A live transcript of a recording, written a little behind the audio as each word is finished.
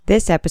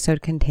This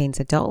episode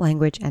contains adult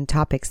language and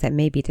topics that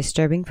may be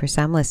disturbing for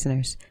some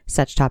listeners.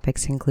 Such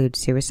topics include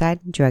suicide,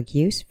 drug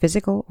use,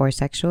 physical or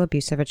sexual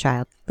abuse of a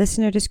child.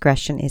 Listener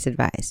discretion is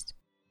advised.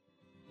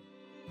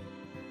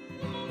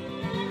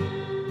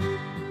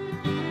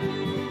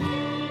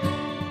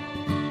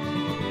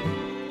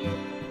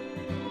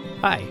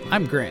 Hi,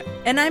 I'm Grant.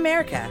 And I'm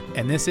Erica.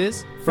 And this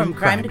is From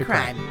Crime to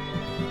Crime.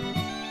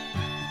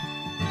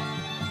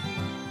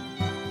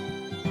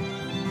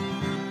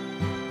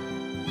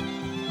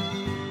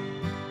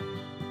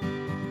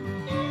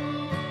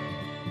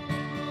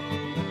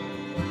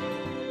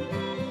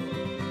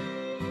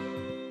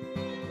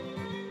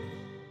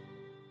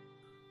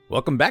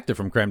 Welcome back to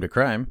From Crime to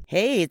Crime.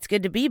 Hey, it's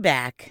good to be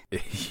back.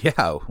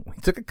 Yeah, we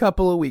took a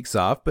couple of weeks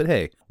off, but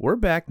hey, we're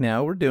back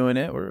now. We're doing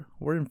it.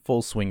 We're in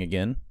full swing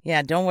again.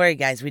 Yeah, don't worry,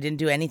 guys. We didn't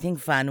do anything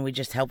fun. We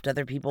just helped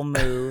other people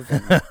move.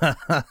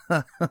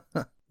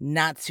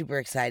 Not super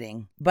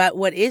exciting. But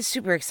what is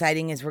super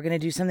exciting is we're going to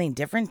do something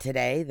different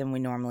today than we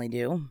normally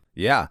do.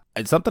 Yeah,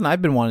 it's something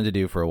I've been wanting to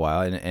do for a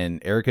while, and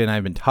Erica and I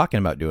have been talking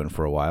about doing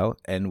for a while.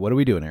 And what are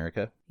we doing,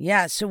 Erica?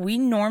 Yeah, so we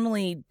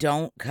normally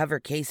don't cover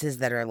cases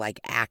that are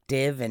like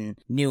active and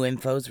new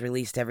info's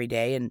released every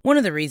day. And one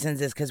of the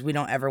reasons is because we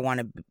don't ever want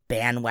to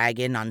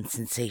bandwagon on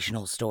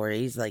sensational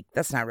stories. Like,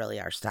 that's not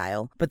really our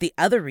style. But the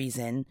other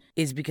reason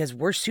is because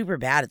we're super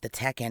bad at the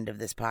tech end of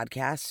this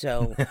podcast.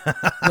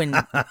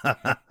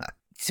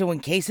 So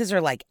when cases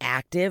are like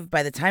active,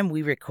 by the time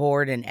we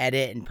record and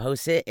edit and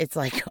post it, it's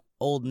like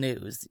old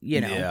news, you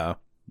know?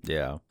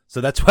 Yeah. So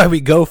that's why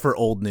we go for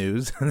old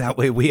news. That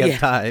way we have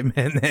time.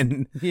 And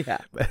then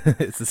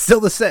it's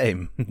still the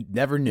same.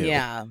 Never knew.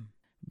 Yeah.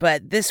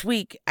 But this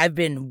week, I've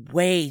been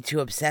way too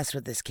obsessed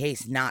with this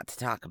case not to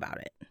talk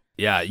about it.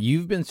 Yeah,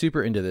 you've been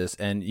super into this,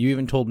 and you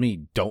even told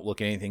me, don't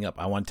look anything up.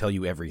 I want to tell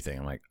you everything.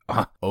 I'm like,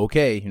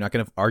 okay, you're not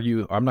going to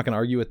argue. I'm not going to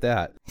argue with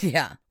that.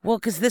 Yeah. Well,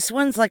 because this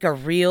one's like a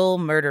real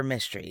murder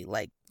mystery.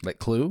 Like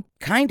Clue?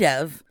 Kind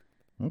of.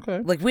 Okay.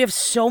 Like, we have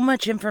so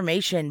much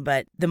information,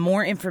 but the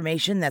more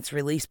information that's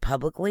released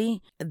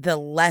publicly, the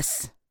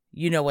less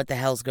you know what the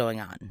hell's going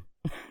on.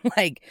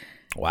 Like.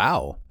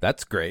 Wow,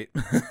 that's great.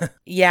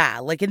 Yeah,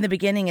 like in the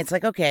beginning, it's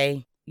like,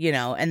 okay, you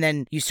know, and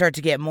then you start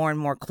to get more and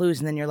more clues,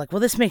 and then you're like, well,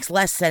 this makes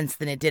less sense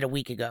than it did a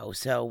week ago,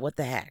 so what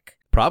the heck?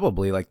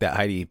 Probably like that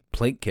Heidi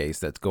Plank case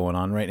that's going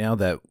on right now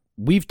that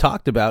we've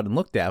talked about and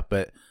looked at,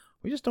 but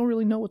we just don't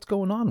really know what's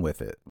going on with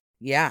it.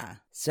 Yeah,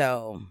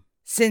 so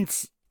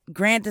since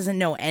Grant doesn't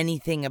know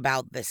anything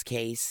about this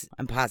case,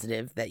 I'm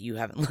positive that you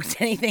haven't looked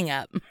anything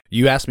up.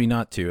 You asked me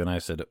not to, and I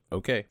said,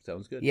 okay,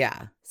 sounds good.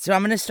 Yeah, so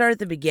I'm going to start at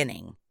the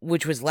beginning,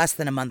 which was less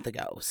than a month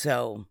ago,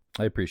 so...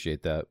 I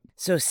appreciate that.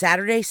 So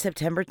Saturday,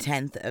 September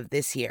 10th of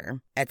this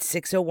year, at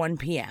 6:01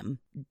 p.m.,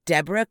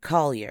 Deborah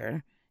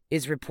Collier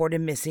is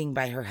reported missing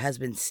by her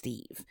husband,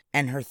 Steve,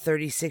 and her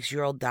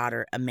 36-year-old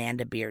daughter,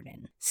 Amanda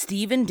Bearden.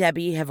 Steve and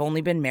Debbie have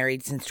only been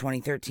married since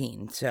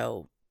 2013,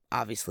 so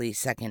obviously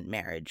second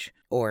marriage,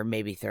 or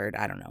maybe third,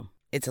 I don't know.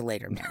 It's a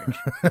later marriage.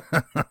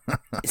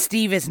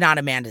 Steve is not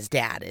Amanda's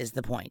dad, is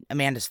the point.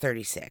 Amanda's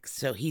 36,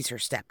 so he's her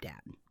stepdad.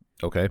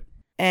 Okay.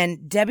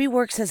 And Debbie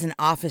works as an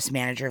office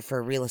manager for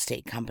a real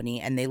estate company,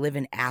 and they live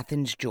in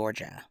Athens,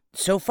 Georgia.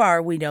 So far,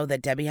 we know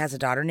that Debbie has a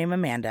daughter named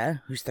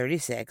Amanda, who's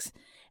 36,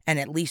 and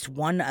at least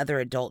one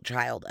other adult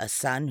child, a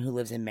son who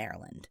lives in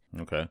Maryland.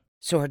 Okay.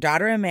 So her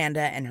daughter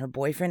Amanda and her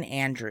boyfriend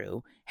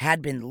Andrew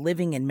had been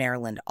living in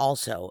Maryland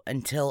also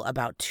until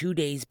about 2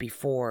 days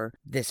before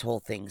this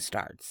whole thing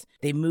starts.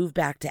 They moved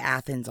back to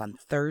Athens on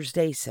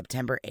Thursday,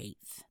 September 8th.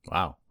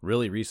 Wow,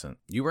 really recent.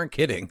 You weren't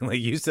kidding. Like,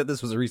 you said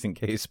this was a recent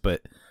case,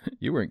 but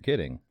you weren't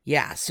kidding.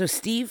 Yeah, so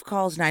Steve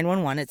calls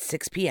 911 at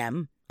 6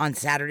 p.m. on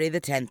Saturday the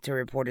 10th to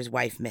report his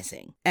wife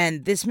missing.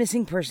 And this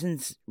missing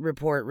persons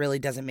report really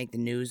doesn't make the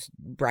news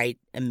right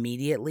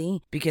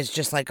immediately because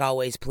just like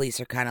always, police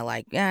are kind of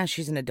like, yeah,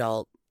 she's an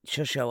adult.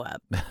 She'll show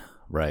up.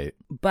 Right.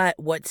 But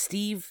what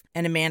Steve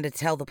and Amanda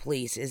tell the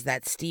police is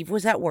that Steve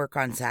was at work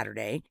on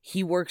Saturday.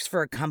 He works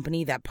for a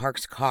company that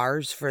parks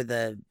cars for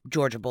the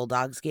Georgia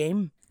Bulldogs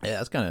game. Yeah,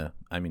 that's kind of,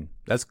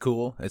 that's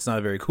cool. It's not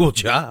a very cool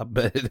job,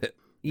 but the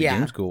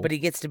game's cool. But he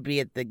gets to be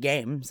at the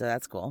game, so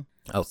that's cool.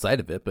 Outside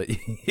of it, but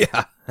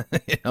yeah.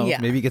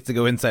 Maybe he gets to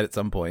go inside at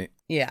some point.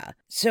 Yeah.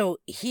 So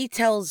he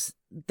tells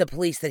the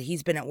police that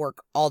he's been at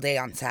work all day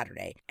on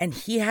Saturday, and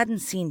he hadn't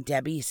seen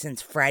Debbie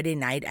since Friday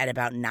night at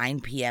about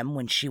 9 p.m.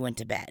 when she went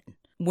to bed.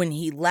 When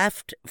he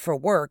left for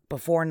work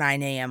before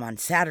 9 a.m. on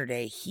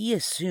Saturday, he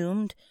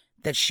assumed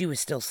that she was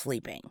still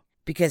sleeping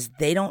because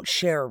they don't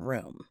share a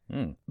room.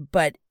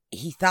 But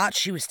he thought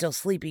she was still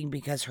sleeping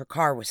because her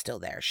car was still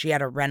there. She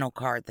had a rental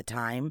car at the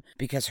time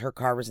because her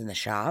car was in the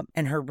shop,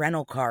 and her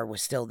rental car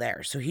was still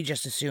there. So he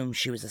just assumed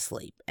she was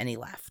asleep, and he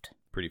left.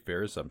 Pretty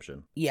fair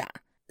assumption. Yeah.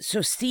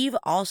 So Steve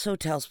also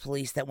tells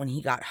police that when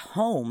he got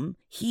home,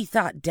 he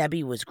thought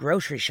Debbie was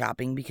grocery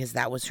shopping because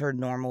that was her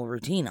normal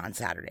routine on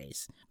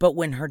Saturdays. But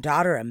when her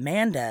daughter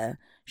Amanda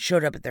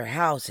showed up at their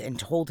house and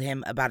told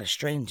him about a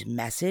strange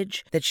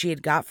message that she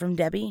had got from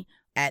Debbie,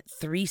 At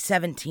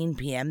 3:17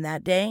 p.m.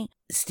 that day,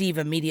 Steve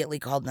immediately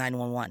called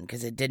 911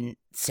 because it didn't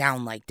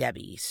sound like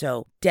Debbie.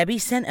 So Debbie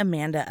sent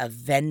Amanda a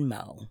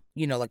Venmo,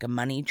 like a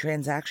money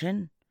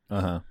transaction.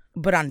 Uh-huh.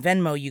 But on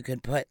Venmo, you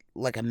could put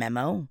like a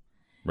memo.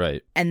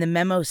 Right. And the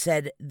memo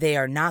said, "They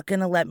are not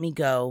going to let me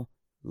go.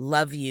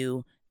 Love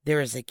you. There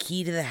is a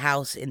key to the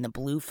house in the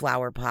blue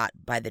flower pot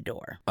by the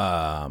door."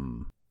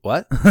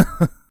 What?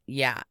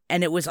 Yeah.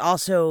 And it was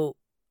also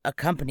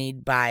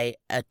accompanied by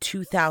a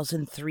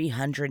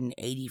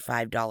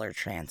 $2,385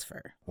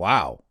 transfer.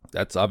 Wow.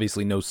 That's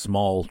obviously no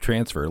small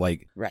transfer.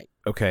 Right.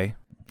 Okay.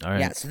 All right.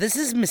 Yeah, so this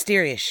is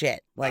mysterious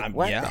shit. What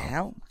the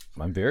hell?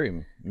 I'm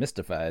very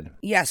mystified.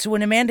 Yeah, so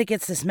when Amanda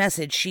gets this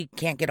message, she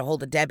can't get a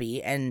hold of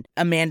Debbie, and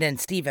Amanda and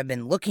Steve have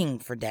been looking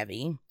for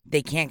Debbie.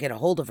 They can't get a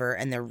hold of her,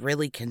 and they're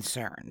really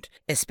concerned,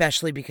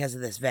 especially because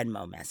of this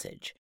Venmo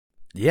message.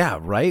 Yeah,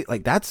 right?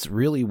 That's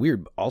really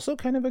weird. Also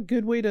kind of a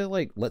good way to,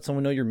 let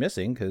someone know you're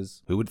missing,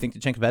 because who would think to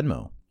check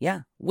Venmo?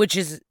 Yeah, which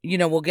is,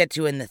 we'll get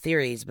to in the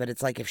theories, but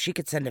it's if she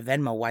could send a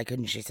Venmo, why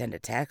couldn't she send a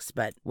text?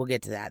 But we'll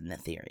get to that in the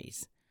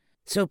theories.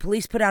 So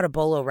police put out a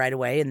bolo right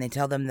away, and they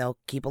tell them they'll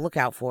keep a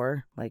lookout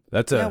for her.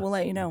 We'll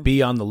let you know.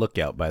 Be on the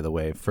lookout, by the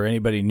way, for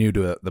anybody new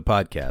to the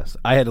podcast.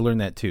 I had to learn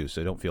that too,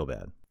 so don't feel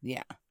bad.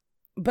 Yeah.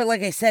 But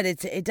like I said,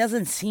 it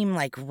doesn't seem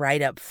like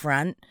right up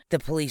front the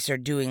police are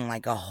doing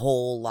a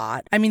whole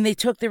lot. I mean, they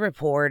took the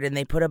report and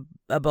they put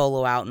a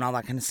bolo out and all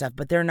that kind of stuff,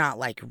 but they're not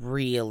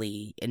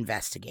really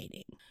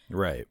investigating.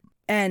 Right.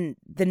 And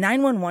the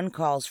 911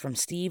 calls from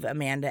Steve,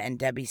 Amanda, and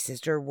Debbie's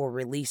sister were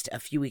released a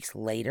few weeks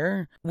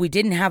later. We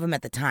didn't have them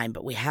at the time,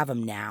 but we have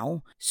them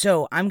now.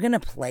 So I'm going to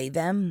play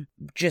them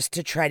just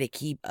to try to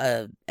keep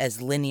a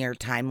as linear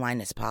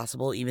timeline as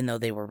possible, even though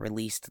they were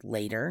released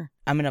later.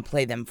 I'm going to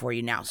play them for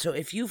you now. So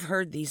if you've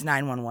heard these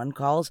 911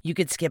 calls, you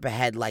could skip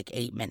ahead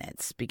 8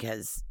 minutes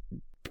because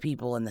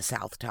people in the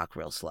South talk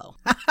real slow.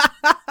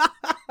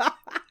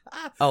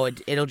 Oh,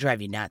 it'll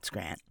drive you nuts,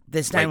 Grant.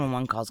 This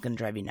 911 call is going to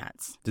drive you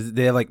nuts. Does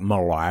they have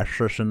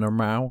molasses in their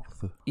mouth?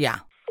 Yeah.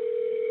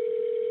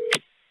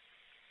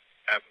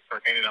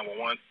 Candy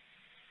 911.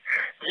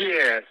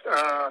 Yes.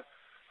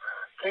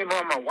 Came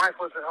home. My wife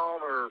wasn't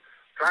home. Her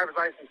driver's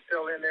license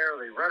still in there.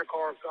 The rental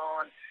car's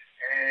gone,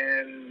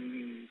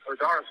 and her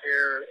daughter's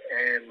here.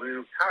 And we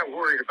were kind of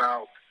worried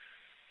about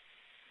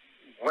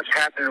what's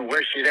happening and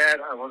where she's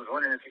at. I was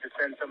wondering if you could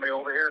send somebody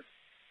over here.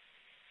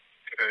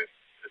 Okay.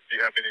 Do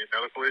you have any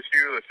medical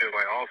issue? Let's say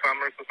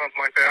Alzheimer's or something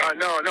like that?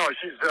 No.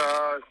 She's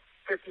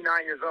 59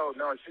 years old.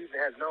 No, she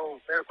has no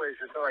medical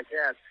issues, something like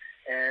that.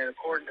 And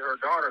according to her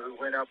daughter, who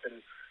went up and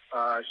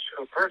her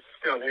purse is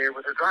still here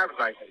with her driver's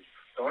license.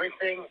 The only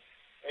thing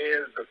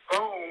is the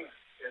phone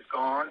is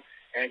gone,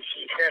 and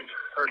she sent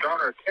her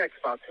daughter a text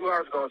about 2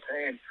 hours ago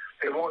saying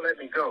they won't let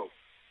me go.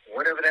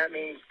 Whatever that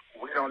means,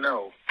 we don't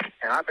know.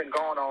 And I've been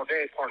gone all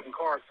day parking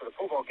cars for the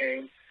football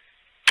game.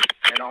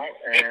 And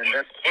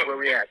that's where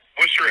we at.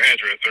 What's your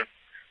address, sir?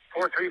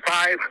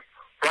 435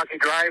 Rocky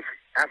Drive,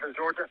 Athens,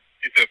 Georgia.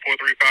 You said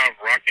 435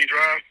 Rocky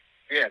Drive?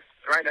 Yes,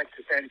 right next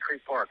to Sandy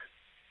Creek Park.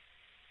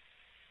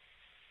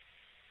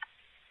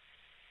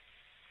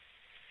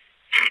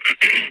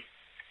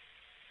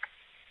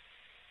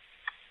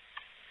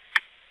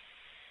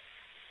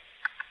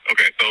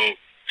 Okay, so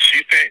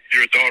she sent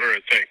your daughter a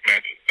text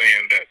message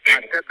saying that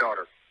My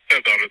stepdaughter,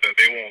 that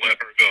they won't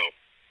let her go.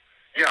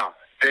 Yeah,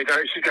 she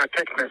got a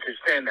text message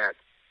saying that.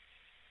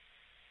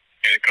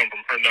 And it come from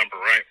her number,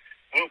 right?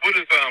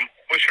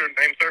 What's your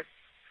name, sir?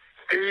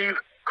 Steve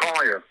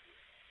Collier.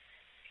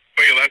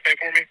 Spell your last name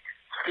for me.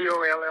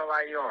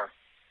 Collier.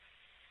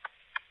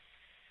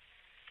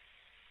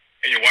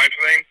 And your wife's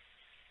name?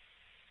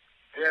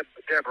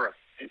 Deborah.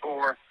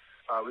 Before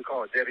we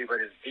call it Debbie, but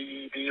it's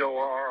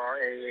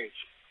Deborrah.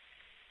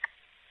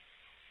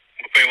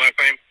 What's your last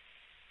name?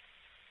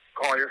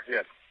 Collier,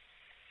 yes.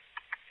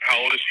 How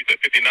old is she?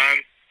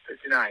 59?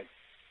 59.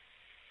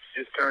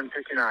 She just turned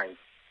 59.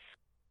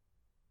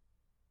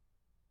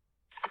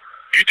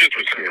 You just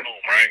returned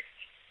home, right?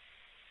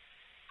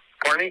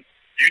 Pardon me?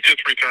 You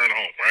just returned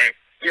home, right?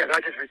 Yes,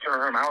 I just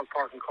returned home. I was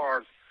parking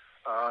cars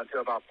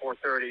until about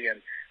 4:30,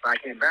 and when I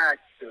came back,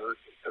 the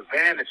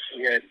van that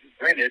she had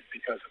rented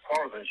because the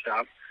car was in the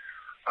shop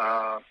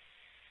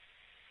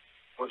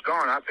was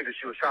gone. I figured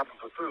she was shopping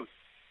for food.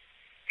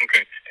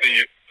 Okay.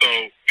 And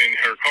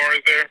her car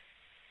is there?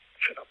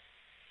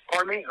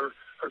 Pardon me?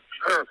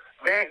 Her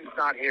van's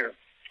not here.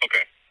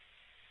 Okay.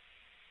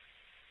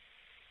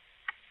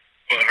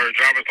 But her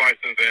driver's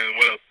license and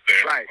what else is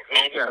there? Right.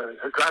 Home? Yeah,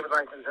 her driver's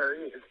license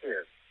is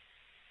here.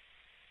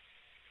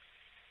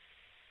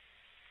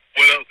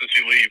 What else did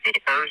she leave? With a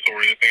purse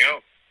or anything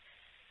else?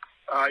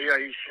 Yeah,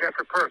 she left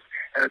her purse,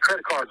 and her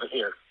credit cards are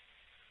here.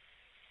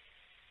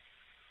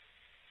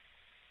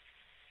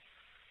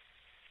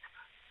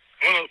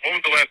 When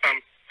was the last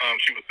time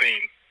she was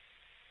seen?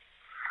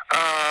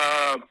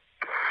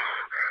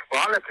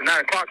 Well, I left at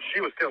 9 o'clock.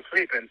 She was still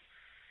sleeping.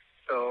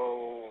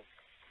 So,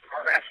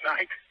 last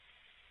night,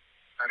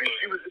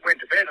 she went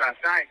to bed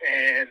last night,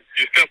 and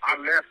I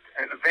left,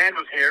 and the van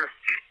was here.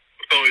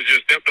 So is your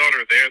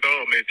stepdaughter there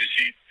though? I mean, did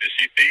she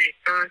see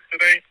her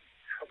today?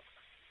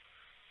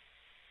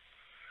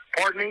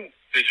 Pardon me?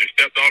 Did your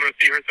stepdaughter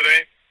see her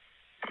today?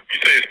 You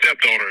say a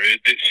stepdaughter.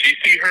 Did she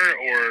see her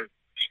or?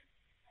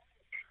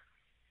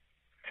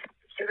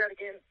 Say that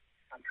again.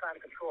 I'm trying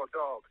to control a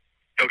dog.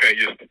 Okay,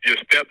 your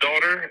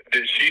stepdaughter.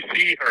 Did she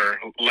see her?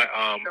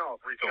 No,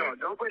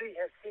 nobody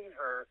has seen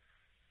her.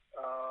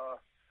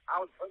 I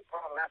was probably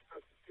the last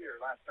person to see her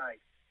last night.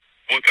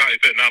 What time? You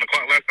said 9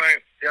 o'clock last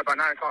night? Yeah, about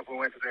 9 o'clock we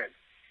went to bed.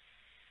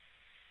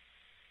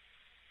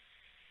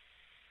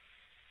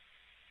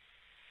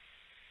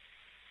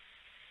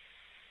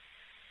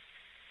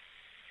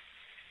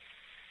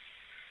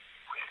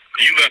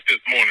 You left this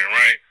morning,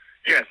 right?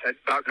 Yes, at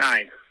about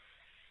 9.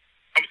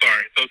 I'm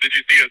sorry. So did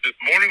you see her this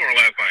morning or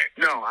last night?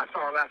 No, I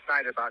saw her last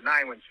night at about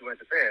 9 when she went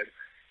to bed.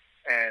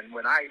 And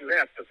when I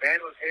left, the van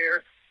was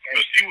here. And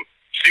so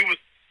she was.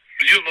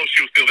 You don't know if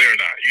she was still there or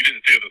not. You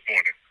didn't see her this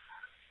morning.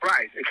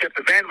 Right, except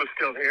the van was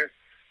still here.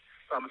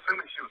 So I'm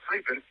assuming she was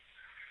sleeping.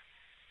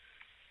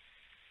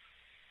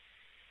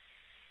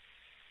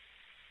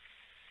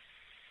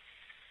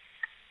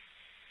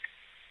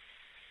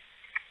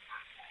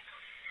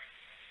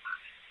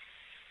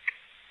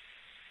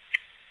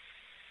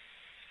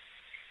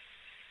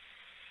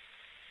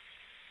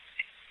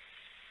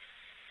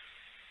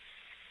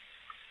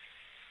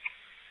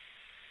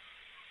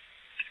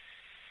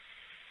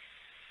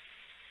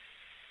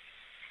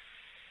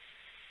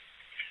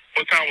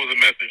 What time was the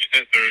message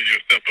sent to your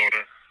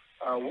stepdaughter?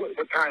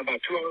 What time?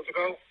 About 2 hours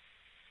ago?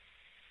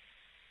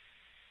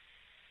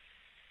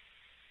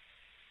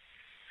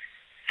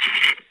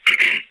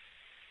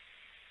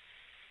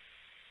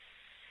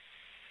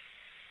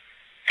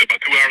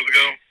 About 2 hours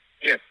ago?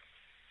 Yes.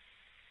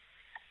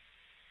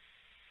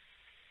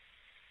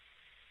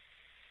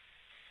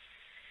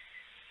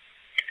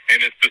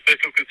 And it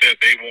specifically said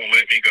they won't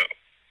let me go.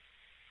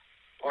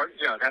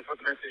 Yeah, that's what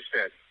the message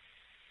said.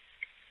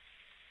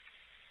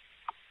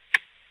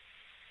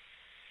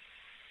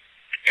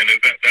 And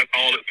that's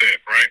all it said,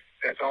 right?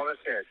 That's all it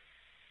said.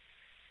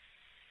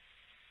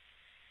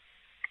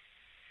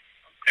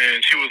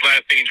 And she was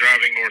last seen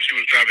driving, or she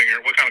was driving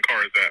her. What kind of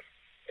car is that?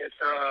 It's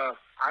I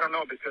don't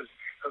know because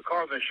her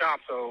car's in the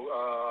shop,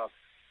 so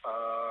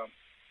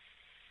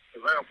the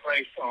rental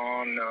place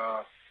on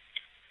the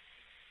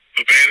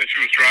van that she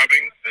was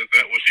driving, is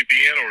that what she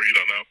be in, or you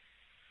don't know?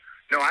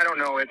 No, I don't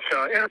know. It's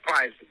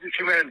Enterprise.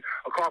 She went in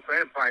a call for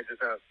Enterprise.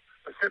 It's a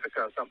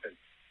Pacifica or something.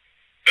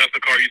 That's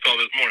the car you saw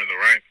this morning, though,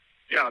 right?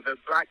 Yeah, the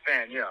black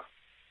van. Yeah.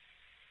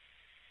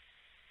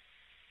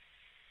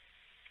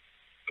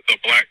 It's a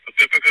black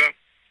Pacifica.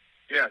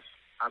 Yes,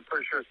 I'm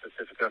pretty sure it's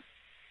Pacifica.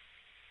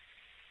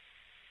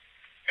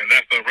 And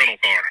that's a rental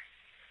car.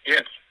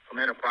 Yes, from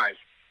Enterprise.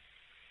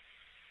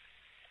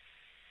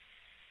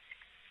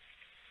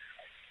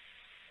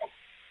 All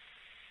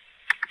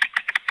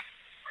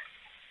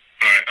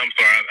right, I'm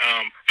sorry.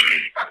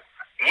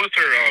 What's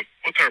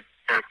her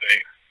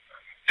birthday?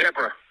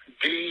 Deborah.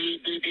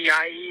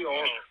 D-D-D-I-E,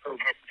 or her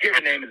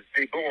given name is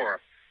Deborah.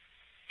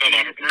 No,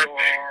 her birthday.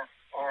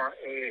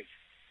 D-B-O-R-A.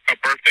 Her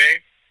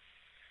birthday?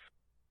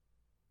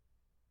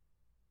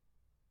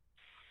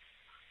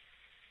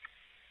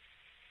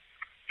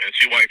 And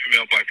she white,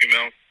 female, black,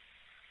 female?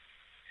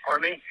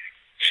 Pardon me?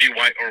 She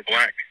white or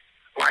black?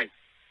 White.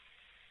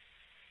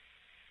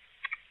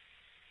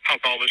 How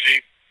tall is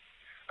she?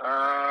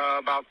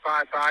 About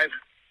 5'5".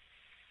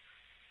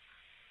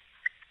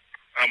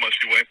 How much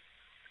she weigh?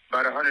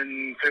 About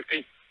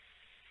 150.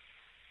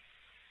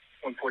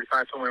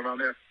 145, somewhere around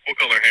there. What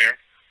color hair?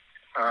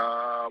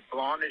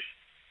 Blondish.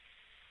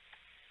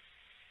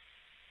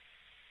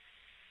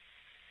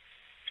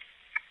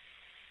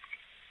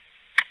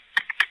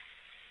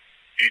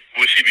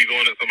 Would she be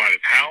going to somebody's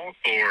house,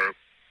 or?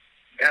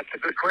 That's a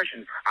good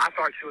question. I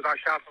thought she was out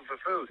shopping for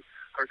food.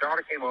 Her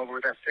daughter came over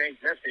with that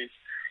strange message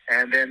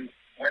and then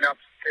went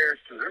upstairs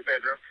to her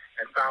bedroom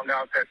and found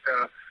out that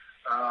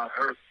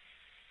her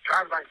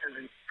driver's license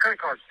and credit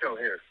card's still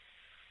here.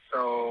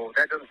 So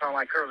that doesn't sound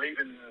like her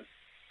leaving the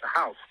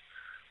house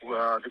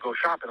to go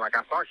shopping like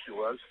I thought she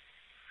was.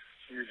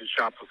 She usually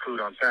shops for food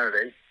on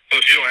Saturday.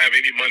 So she don't have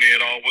any money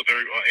at all with her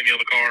or any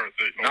other car?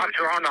 Not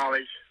to our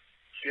knowledge.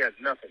 She has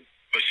nothing.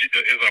 But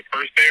is her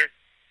purse there?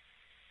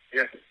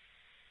 Yes.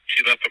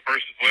 She left the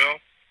purse as well?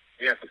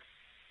 Yes.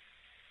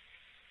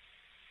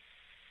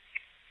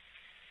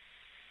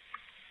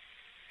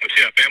 Does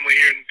she have family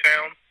here in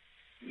town?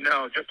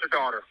 No, just her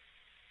daughter.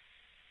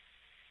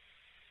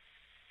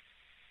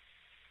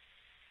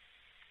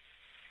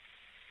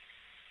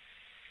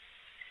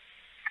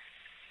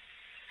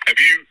 Have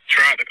you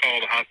tried to call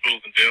the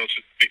hospitals and jails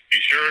to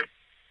be sure?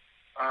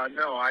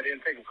 No, I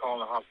didn't think of calling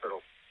the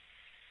hospital.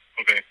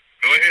 Okay.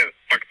 Go ahead.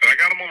 Like I said, I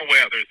got them on the way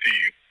out there to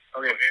you.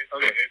 Okay. Go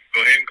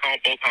ahead and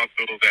call both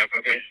hospitals after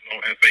and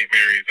St.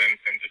 Mary's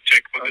and just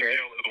check with the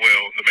jail as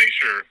well to make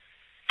sure.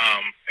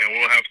 And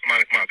we'll have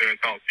somebody come out there and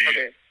talk to you.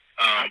 Okay.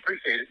 I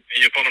appreciate it.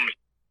 And your phone number?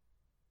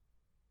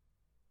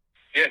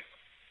 Yes.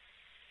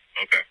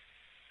 Okay.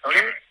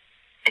 Okay. All right.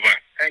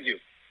 Bye-bye. Thank you.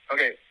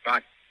 Okay. Bye.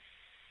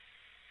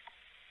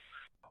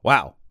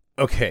 Wow.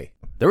 Okay.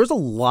 There was a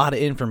lot of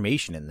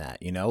information in that,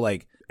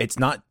 like it's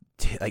not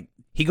like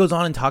he goes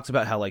on and talks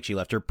about how like she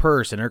left her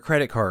purse and her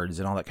credit cards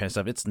and all that kind of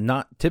stuff. It's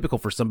not typical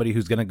for somebody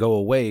who's going to go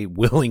away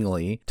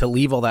willingly to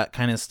leave all that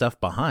kind of stuff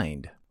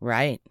behind.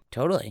 Right.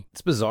 Totally.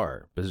 It's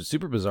bizarre. It's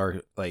super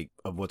bizarre, like,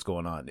 of what's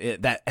going on.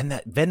 That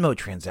Venmo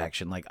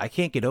transaction, like, I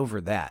can't get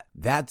over that.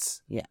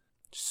 That's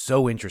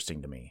so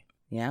interesting to me.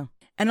 Yeah.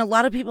 And a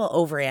lot of people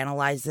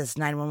overanalyze this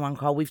 911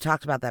 call. We've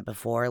talked about that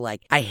before.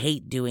 Like, I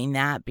hate doing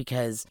that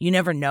because you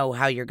never know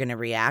how you're going to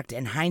react.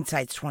 And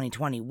hindsight's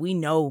 2020. We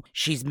know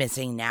she's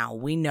missing now.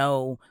 We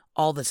know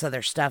all this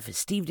other stuff.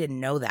 Steve didn't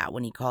know that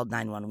when he called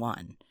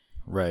 911.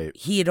 Right.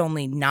 He had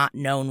only not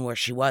known where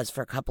she was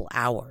for a couple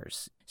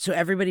hours. So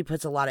everybody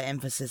puts a lot of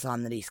emphasis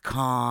on that he's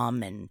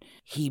calm, and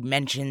he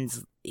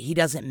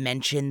doesn't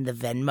mention the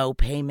Venmo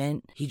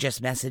payment. He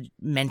just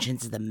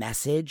mentions the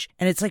message.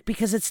 And it's like,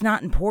 because it's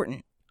not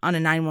important on a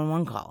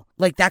 911 call.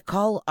 Like, that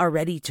call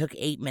already took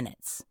 8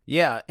 minutes.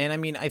 Yeah, and I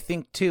mean, I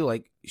think too,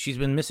 like, she's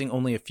been missing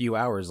only a few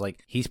hours.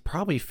 Like, he's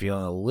probably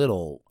feeling a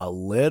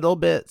little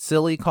bit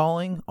silly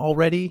calling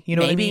already. You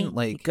know Maybe. what I mean?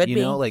 Like, Could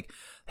be. Like,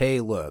 hey,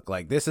 look,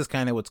 like, this is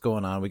kind of what's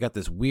going on. We got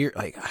this weird,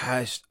 like,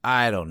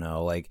 I don't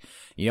know. Like,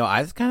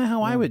 that's kind of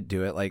how I would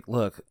do it. Like,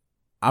 look,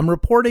 I'm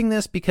reporting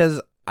this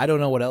because I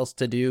don't know what else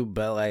to do,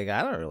 but, like,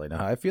 I don't really know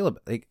how I feel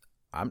about it. Like,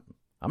 I'm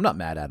not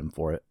mad at him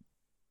for it.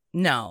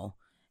 No.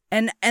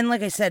 And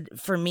like I said,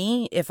 for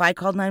me, if I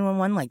called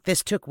 911, like,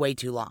 this took way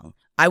too long.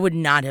 I would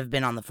not have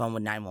been on the phone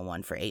with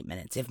 911 for 8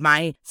 minutes. If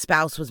my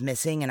spouse was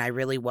missing and I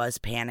really was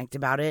panicked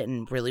about it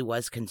and really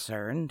was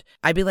concerned,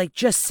 I'd be like,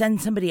 just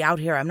send somebody out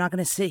here. I'm not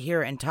going to sit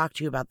here and talk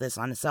to you about this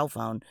on a cell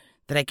phone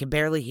that I can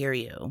barely hear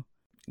you.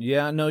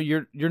 Yeah, no,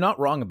 you're not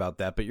wrong about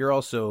that, but you're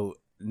also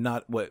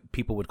not what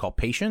people would call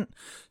patient.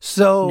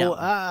 So No.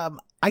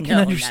 I can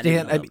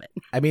understand.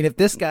 I mean, if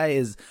this guy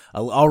is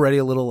already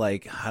a little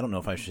like, I don't know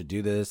if I should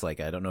do this. Like,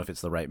 I don't know if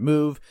it's the right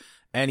move.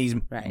 And he's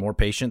more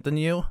patient than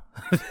you.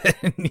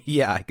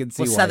 Yeah, I can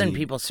see why. Well, Southern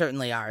people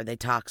certainly are. They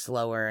talk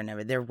slower and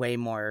everything. They're way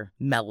more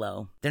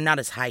mellow. They're not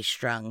as high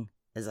strung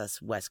as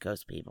us West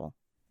Coast people.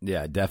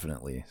 Yeah,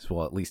 definitely.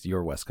 Well, at least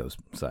your West Coast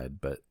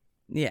side, but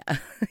yeah,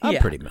 I'm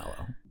pretty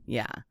mellow.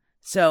 Yeah.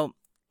 So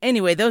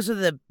anyway, those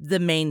are the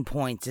main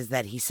points. Is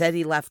that he said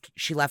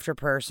she left her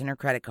purse and her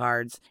credit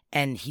cards,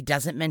 and he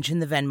doesn't mention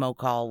the Venmo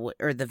call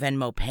or the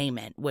Venmo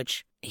payment,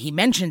 which he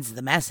mentions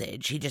the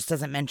message. He just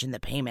doesn't mention the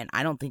payment.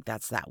 I don't think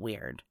that's that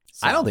weird.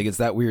 So, I don't think it's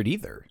that weird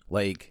either.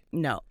 Like,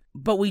 no,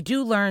 but we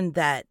do learn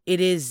that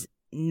it is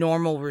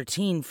normal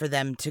routine for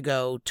them to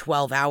go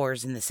 12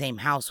 hours in the same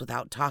house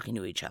without talking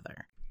to each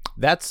other.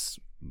 That's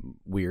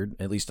weird,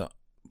 at least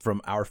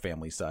from our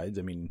family sides.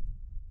 I mean,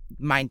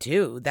 mine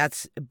too.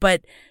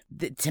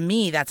 To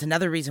me, that's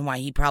another reason why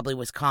he probably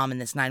was calm in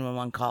this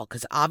 911 call,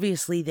 because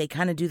obviously they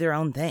kind of do their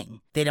own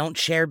thing. They don't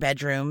share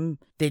bedroom.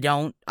 They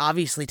don't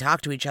obviously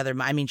talk to each other.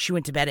 I mean, she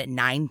went to bed at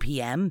 9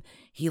 p.m.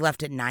 He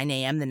left at 9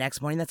 a.m. the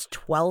next morning. That's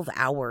 12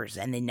 hours,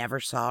 and they never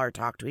saw or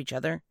talked to each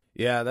other.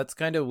 Yeah, that's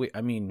kind of,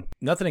 I mean,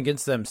 nothing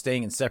against them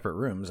staying in separate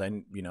rooms.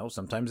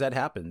 Sometimes that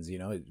happens,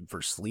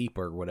 for sleep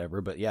or whatever.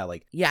 But yeah,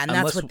 like. Yeah, and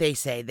that's what they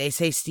say. They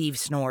say Steve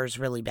snores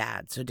really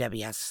bad, so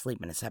Debbie has to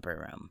sleep in a separate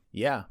room.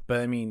 Yeah,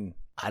 but I mean,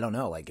 I don't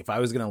know. Like, if I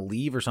was going to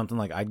leave or something,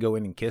 like, I'd go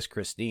in and kiss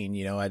Christine,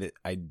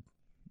 I'd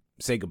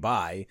say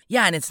goodbye.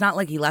 Yeah, and it's not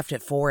like he left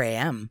at 4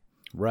 a.m.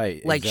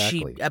 Right, like,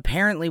 exactly. She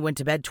apparently went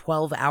to bed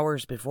 12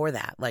 hours before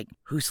that. Like,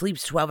 who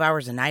sleeps 12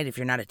 hours a night if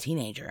you're not a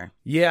teenager?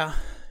 Yeah.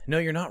 No,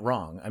 you're not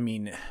wrong. I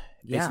mean,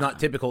 yeah. It's not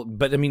typical,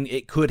 but I mean,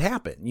 it could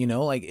happen,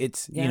 like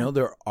it's,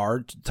 there are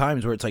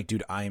times where it's like,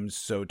 dude, I am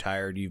so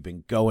tired. You've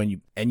been going,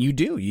 you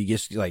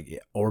just like,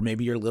 or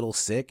maybe you're a little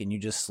sick and you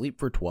just sleep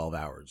for 12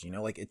 hours,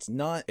 like it's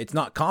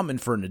not common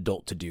for an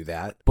adult to do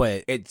that,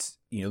 but it's,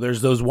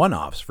 there's those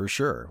one-offs for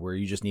sure where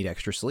you just need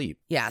extra sleep.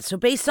 Yeah, so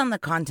based on the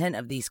content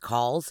of these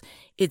calls,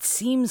 it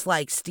seems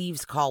like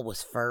Steve's call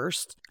was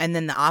first, and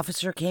then the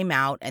officer came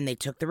out and they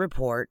took the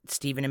report.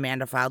 Steve and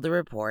Amanda filed the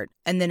report,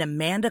 and then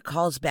Amanda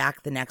calls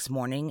back the next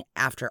morning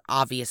after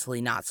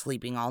obviously not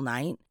sleeping all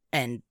night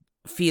and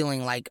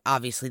feeling like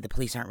obviously the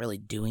police aren't really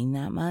doing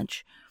that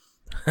much.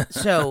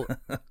 So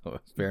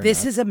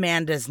this is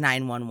Amanda's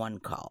 911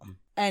 call.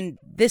 And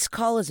this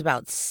call is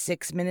about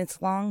 6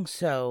 minutes long,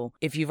 so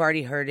if you've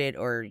already heard it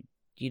or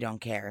you don't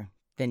care,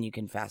 then you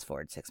can fast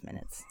forward 6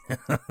 minutes.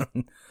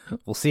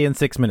 We'll see you in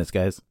 6 minutes,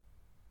 guys.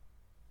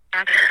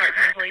 Hi,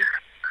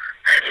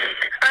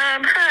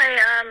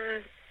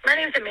 my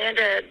name's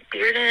Amanda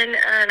Bearden,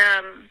 and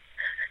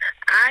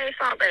I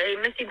filed a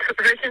missing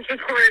persons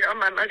report on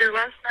my mother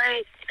last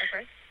night.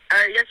 Okay.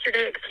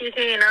 Yesterday,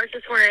 and I was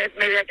just wondering if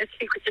maybe I could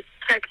speak with the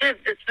detective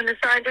that's been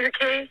assigned to her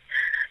case.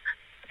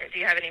 Do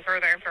you have any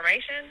further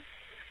information?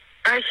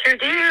 I sure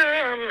do.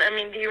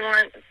 Do you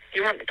want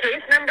the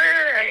case number?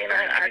 I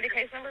need the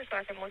case number so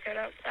I can look it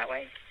up that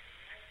way.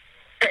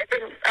 Bear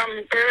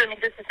with me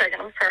just a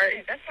second. I'm sorry.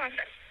 Okay, that's fine.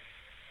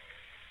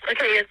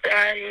 Okay, it's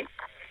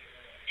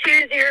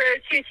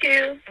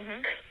 2022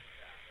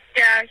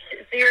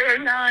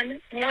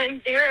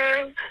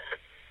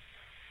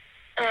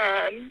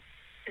 -0910.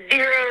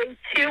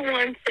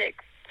 0216.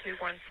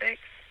 216?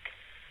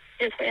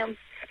 Yes, ma'am.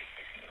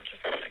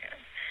 Just a second.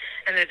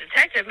 And the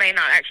detective may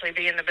not actually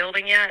be in the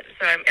building yet,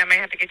 so I may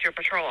have to get you a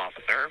patrol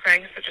officer,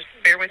 okay? So just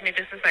bear with me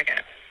just a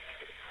second.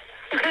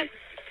 Okay.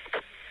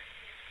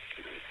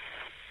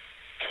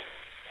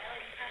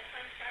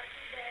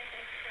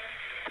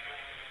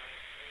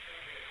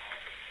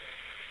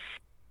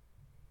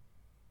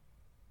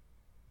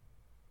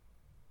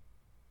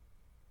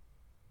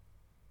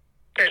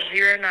 So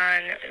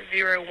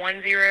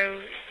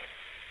 09010.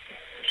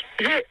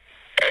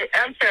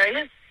 I'm sorry,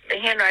 his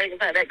handwriting is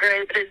not that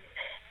great, but it's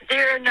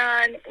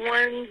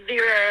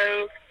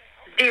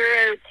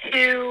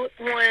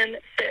 09100216.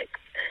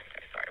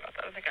 Sorry about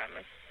that. I think I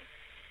missed.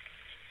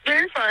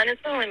 You're fine.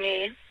 It's only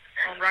me.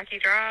 On Rocky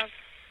Drive?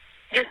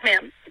 Yes,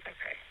 ma'am.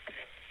 Okay.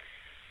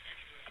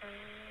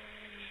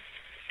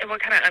 And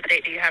what kind of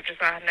update do you have, just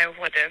so I know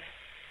what to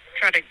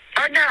try to...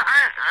 Oh, no,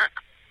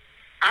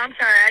 I'm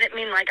sorry. I didn't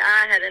mean like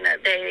I had an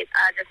update.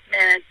 I just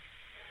meant...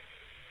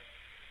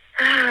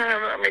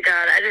 Oh, my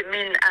God. I didn't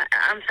mean...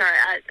 I'm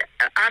sorry.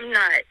 I'm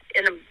not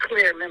in a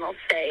clear mental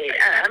state.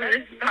 This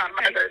is my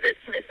mother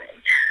that's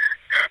missing.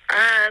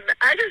 I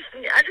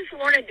just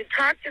wanted to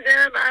talk to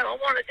them. I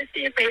wanted to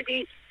see if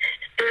maybe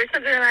there was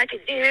something that I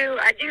could do.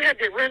 I do have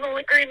the rental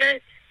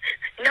agreement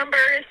number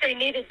if they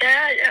needed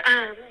that.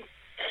 I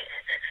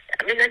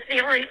mean, that's the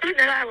only thing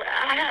that I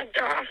have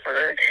to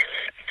offer.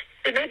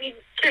 So maybe,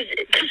 because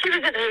she was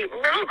in a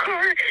rental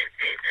car,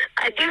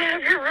 I do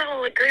have her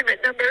rental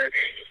agreement number.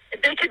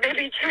 If they could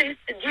maybe trace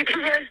the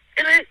GPS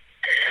in it.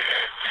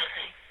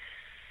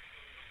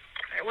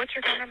 All right, what's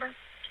your phone number?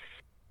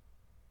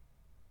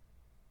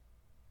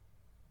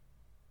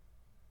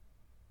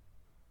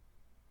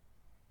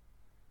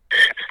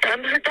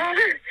 I'm her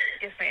daughter.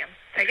 Yes, ma'am.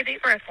 Take a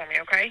deep breath for me,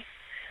 okay?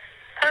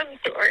 I'm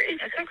sorry.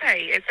 It's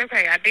okay. It's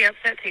okay. I'd be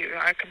upset too.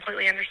 I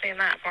completely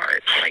understand that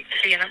part, like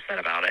being upset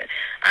about it.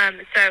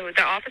 So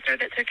the officer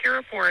that took your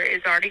report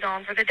is already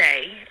gone for the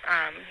day.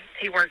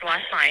 He worked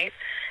last night.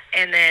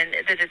 And then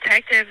the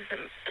detectives, I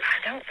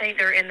don't think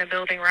they're in the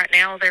building right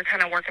now. They're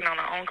kind of working on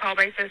an on-call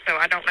basis, so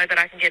I don't know that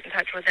I can get in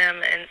touch with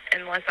them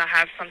unless I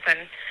have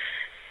something,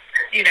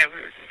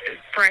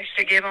 fresh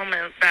to give them.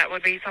 And that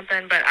would be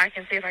something, but I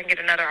can see if I can get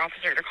another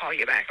officer to call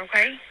you back,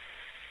 okay?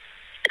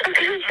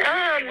 Okay.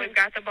 And we've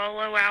got the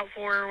bolo out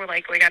for her.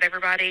 We got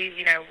everybody,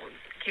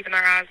 keeping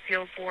their eyes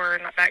peeled for her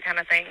and that kind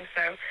of thing.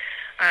 So,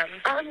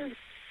 I'm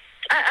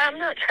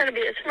not trying to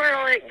be a smart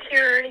aleck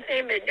here or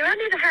anything, but do I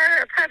need to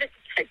hire a private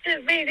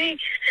detective, maybe?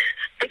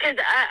 Because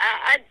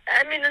I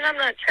mean, and I'm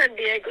not trying to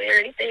be ugly or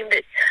anything,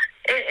 but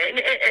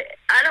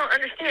I don't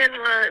understand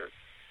why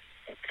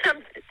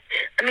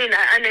I mean,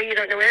 I know you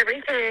don't know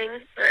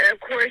everything, of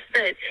course,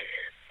 but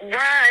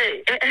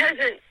why it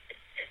hasn't,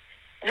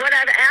 what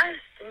I've asked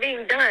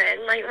being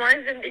done, like why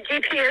isn't the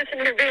GPS in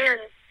her van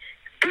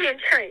being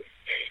traced?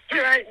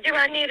 Do I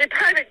need a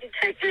private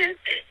detective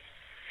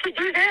to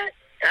do that?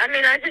 I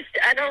mean, I'm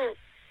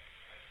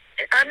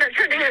not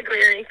trying to be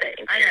ugly or anything.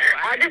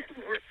 I know.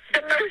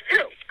 The most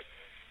help.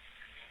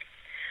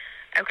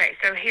 Okay,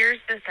 so here's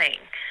the thing.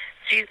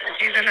 She's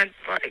an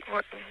what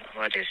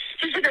is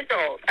she? She's an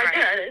adult. Right. I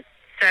got it.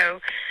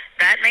 So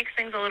that makes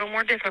things a little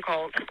more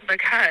difficult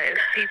because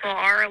people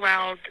are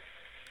allowed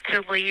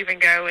to leave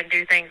and go and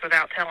do things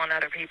without telling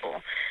other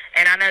people.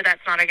 And I know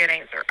that's not a good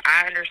answer.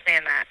 I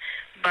understand that.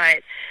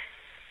 But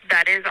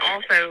that is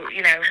also,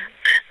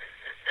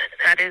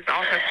 that is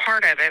also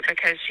part of it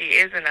because she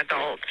is an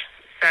adult.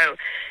 So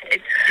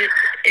it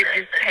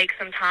just takes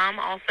some time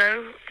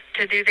also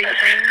to do these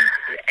things.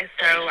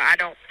 So I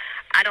don't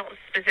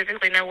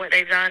specifically know what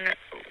they've done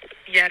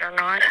yet or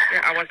not.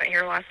 I wasn't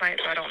here last night,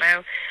 so I don't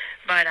know.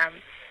 But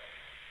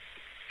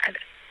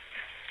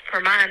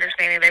from my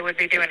understanding, they would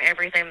be doing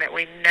everything that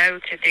we know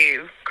to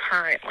do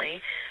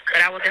currently.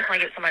 But I will definitely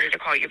get somebody to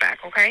call you back,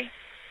 okay?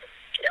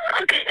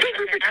 Okay, thank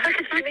you for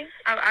talking to me.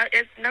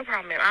 It's no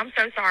problem. I'm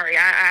so sorry.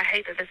 I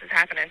hate that this is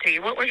happening to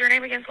you. What was your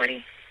name again,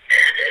 sweetie?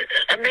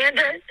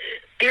 Amanda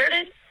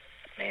Bearden.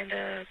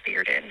 Amanda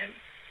Bearden.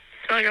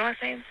 Spell your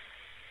last name?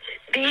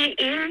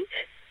 Bearden.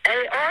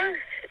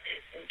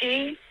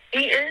 Okay.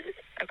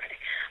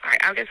 All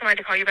right. I'll get somebody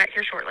to call you back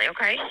here shortly,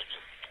 okay?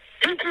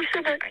 Thank you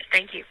so much. All right,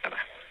 thank you. Bye-bye.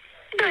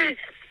 Bye.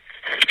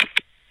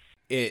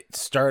 It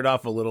started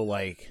off a little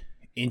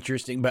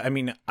interesting, but I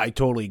mean, I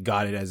totally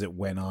got it as it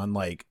went on.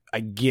 I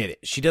get it.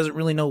 She doesn't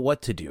really know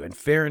what to do, and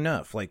fair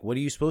enough. What are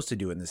you supposed to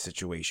do in this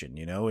situation,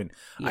 And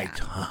Yeah. I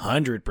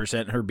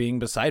 100% her being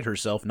beside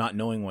herself, not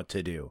knowing what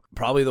to do.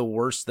 Probably the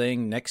worst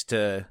thing next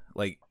to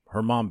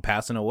her mom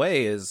passing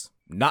away is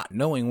not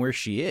knowing where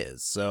she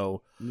is.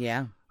 So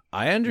Yeah.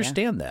 I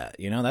understand that.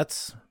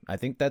 I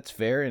think that's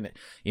fair. And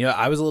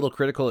I was a little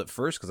critical at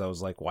first because I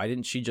was like, why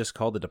didn't she just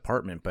call the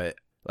department? But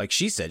like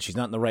she said, she's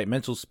not in the right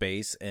mental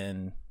space,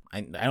 and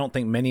I don't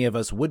think many of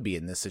us would be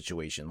in this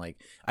situation. Like,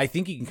 I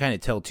think you can kind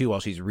of tell too while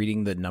she's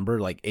reading the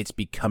number, like it's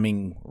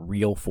becoming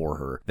real for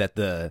her, that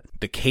the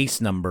case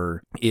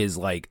number is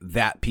like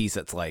that piece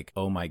that's like,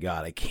 oh my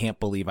God, I can't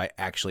believe I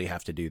actually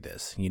have to do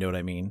this. You know what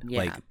I mean? Yeah.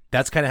 Like,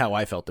 that's kind of how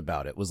I felt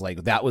about it. Was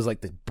like, that was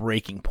like the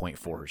breaking point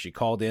for her. She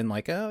called in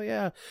like, oh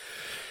yeah,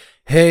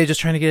 hey,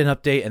 just trying to get an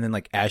update. And then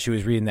like, as she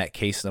was reading that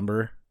case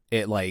number,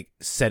 it like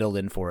settled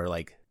in for her,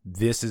 like,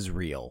 this is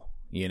real.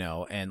 You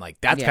know, and like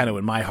that's kind of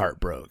when my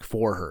heart broke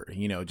for her,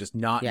 you know, just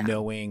not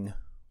knowing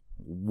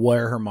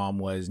where her mom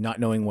was, not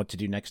knowing what to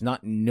do next,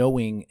 not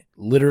knowing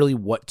literally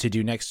what to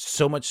do next.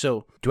 So much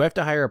so, do I have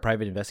to hire a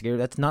private investigator?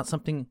 That's not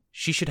something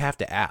she should have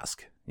to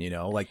ask, you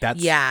know, like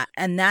that's. Yeah.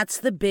 And that's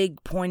the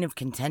big point of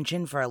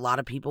contention for a lot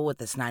of people with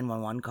this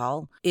 911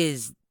 call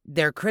is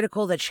they're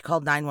critical that she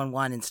called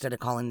 911 instead of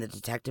calling the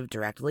detective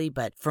directly.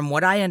 But from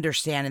what I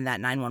understand in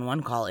that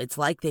 911 call, it's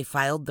like they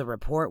filed the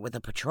report with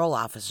a patrol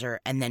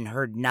officer and then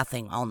heard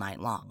nothing all night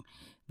long.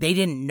 They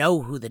didn't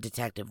know who the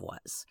detective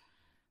was.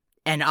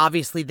 And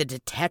obviously the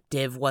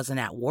detective wasn't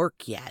at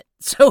work yet.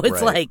 So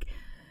it's like,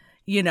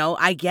 you know,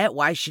 I get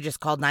why she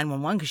just called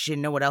 911 because she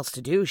didn't know what else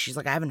to do. She's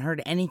like, I haven't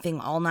heard anything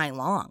all night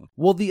long.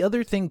 Well, the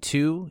other thing,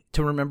 too,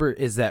 to remember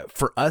is that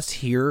for us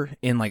here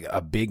in like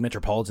a big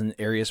metropolitan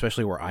area,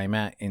 especially where I'm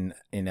at in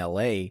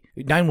LA,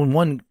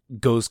 911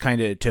 goes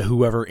kind of to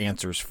whoever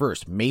answers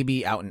first.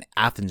 Maybe out in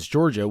Athens,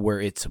 Georgia,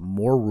 where it's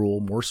more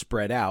rural, more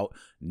spread out,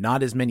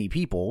 not as many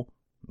people,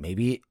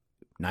 maybe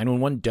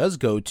 911 does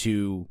go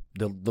to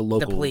the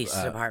local police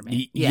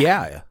department.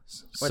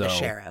 Or the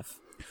sheriff.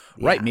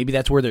 Right. Yeah. Maybe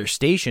that's where they're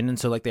stationed. And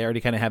so like they already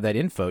kind of have that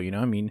info, you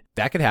know, I mean,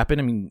 that could happen.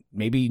 I mean,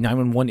 maybe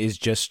 911 is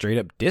just straight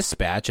up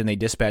dispatch and they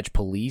dispatch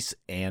police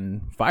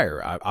and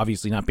fire.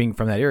 Obviously not being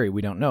from that area,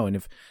 we don't know. And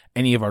if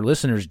any of our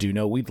listeners do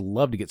know, we'd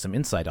love to get some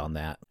insight on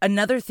that.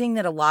 Another thing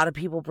that a lot of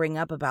people bring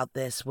up about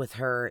this with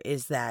her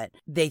is that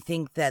they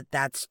think that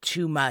that's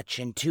too much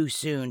and too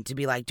soon to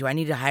be like, do I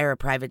need to hire a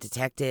private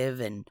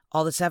detective and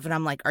all this stuff? And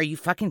I'm like, are you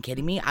fucking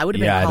kidding me? I would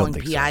have been calling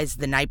PIs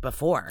the night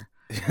before.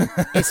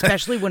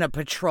 Especially when a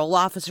patrol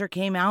officer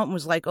came out and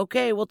was like,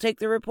 okay, we'll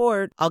take the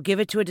report. I'll give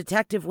it to a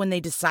detective when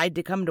they decide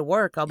to come to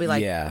work. I'll be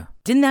like,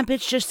 didn't that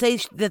bitch just say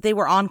that they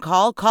were on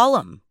call? Call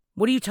them.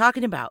 What are you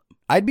talking about?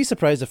 I'd be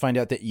surprised to find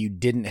out that you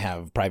didn't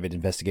have private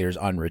investigators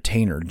on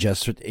retainer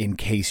just in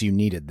case you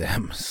needed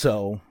them.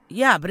 So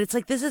yeah, but it's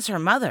like, this is her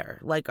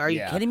mother. Like, are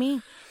you kidding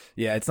me?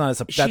 Yeah, it's not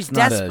that's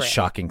not a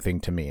shocking thing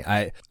to me.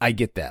 I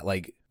get that.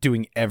 Like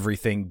doing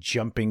everything,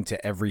 jumping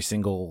to every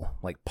single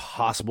like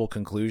possible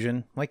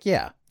conclusion. Like,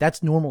 yeah,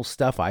 that's normal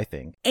stuff, I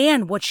think.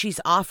 And what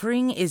she's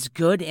offering is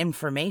good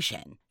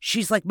information.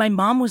 She's like, my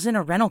mom was in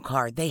a rental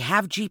car. They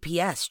have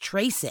GPS.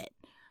 Trace it.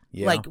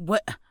 Yeah. Like,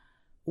 what?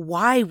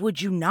 Why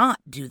would you not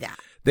do that?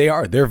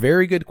 They're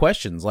very good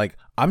questions. Like,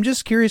 I'm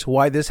just curious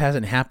why this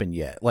hasn't happened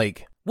yet.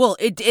 Like, well,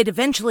 it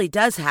eventually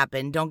does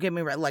happen. Don't get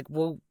me wrong. Like,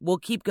 we'll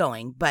keep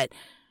going, but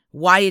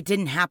why it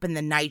didn't happen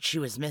the night she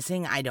was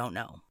missing, I don't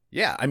know.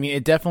 Yeah, I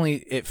mean,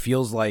 it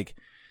feels like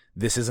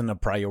this isn't a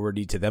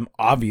priority to them.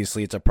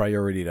 Obviously, it's a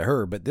priority to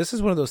her, but this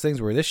is one of those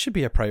things where this should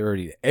be a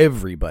priority to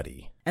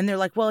everybody. And they're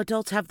like, well,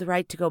 adults have the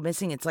right to go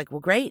missing. It's like,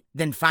 well, great.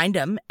 Then find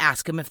them,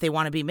 ask them if they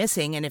want to be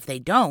missing, and if they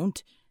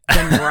don't,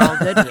 then we're all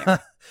good here.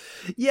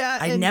 Yeah.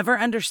 I never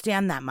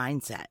understand that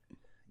mindset.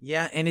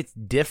 Yeah, and it's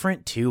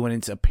different, too, when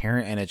it's a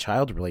parent and a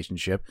child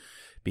relationship,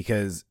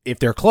 because if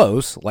they're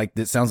close, like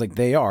it sounds like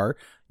they are,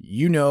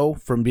 you know,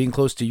 from being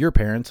close to your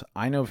parents,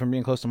 I know from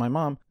being close to my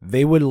mom,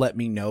 they would let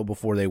me know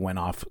before they went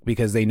off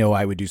because they know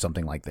I would do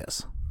something like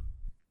this.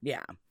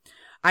 Yeah.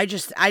 I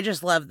just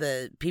love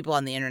the people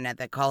on the internet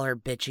that call her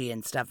bitchy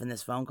and stuff in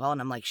this phone call.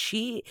 And I'm like,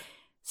 she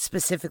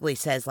specifically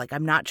says, like,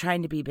 I'm not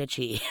trying to be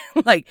bitchy.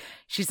 Like,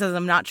 she says,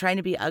 I'm not trying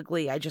to be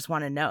ugly. I just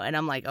want to know. And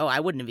I'm like, oh,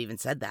 I wouldn't have even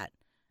said that.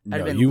 I'd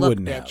have been, you look,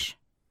 wouldn't bitch.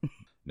 Have.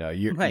 No,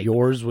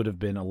 yours would have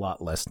been a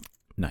lot less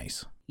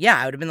nice. Yeah,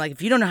 I would have been like,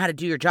 if you don't know how to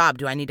do your job,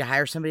 do I need to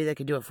hire somebody that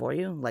could do it for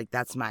you? Like,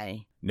 that's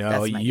my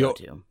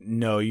go-to.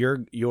 No,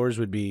 yours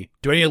would be,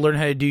 do I need to learn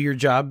how to do your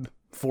job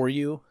for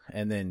you?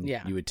 And then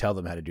you would tell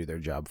them how to do their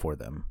job for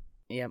them.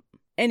 Yep.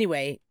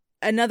 Anyway,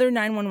 another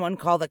 911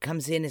 call that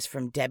comes in is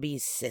from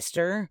Debbie's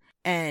sister,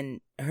 and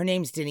her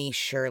name's Denise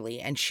Shirley,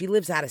 and she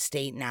lives out of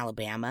state in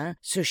Alabama,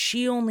 so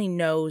she only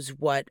knows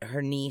what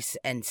her niece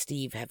and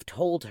Steve have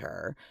told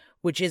her,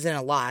 which isn't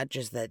a lot,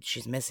 just that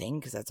she's missing,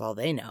 because that's all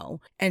they know.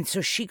 And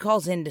so she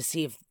calls in to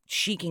see if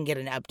she can get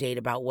an update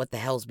about what the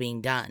hell's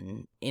being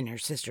done in her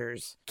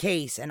sister's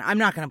case. And I'm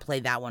not going to play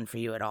that one for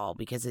you at all,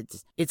 because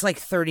it's like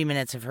 30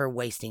 minutes of her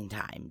wasting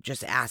time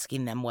just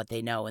asking them what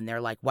they know. And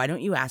they're like, why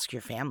don't you ask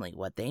your family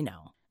what they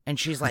know? And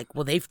she's like,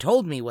 well, they've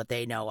told me what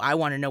they know. I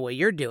want to know what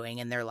you're doing.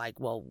 And they're like,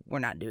 well, we're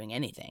not doing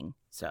anything.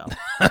 So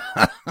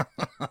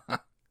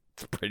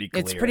it's pretty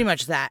clear. It's pretty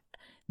much that.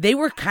 They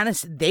were kind of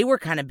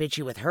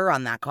bitchy with her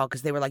on that call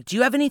because they were like, do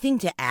you have anything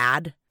to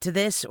add to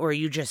this? Or are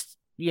you just,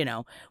 you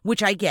know,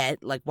 which I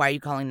get, like, why are you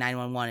calling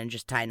 911 and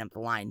just tying up the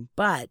line?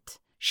 But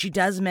she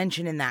does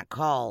mention in that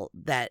call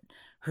that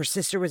her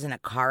sister was in a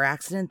car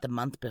accident the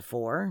month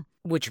before.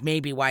 which may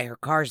be why her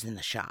car's in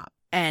the shop.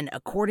 And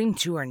according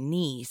to her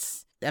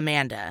niece,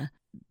 Amanda,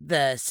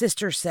 the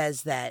sister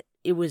says that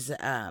it was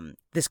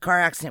this car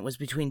accident was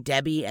between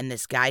Debbie and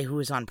this guy who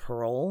was on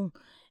parole.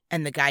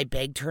 And the guy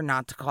begged her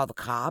not to call the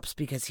cops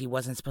because he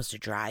wasn't supposed to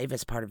drive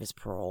as part of his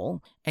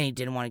parole. And he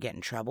didn't want to get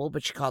in trouble,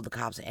 but she called the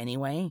cops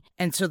anyway.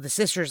 And so the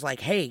sister's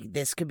like, hey,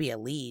 this could be a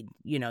lead.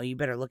 You know, you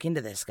better look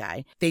into this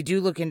guy. They do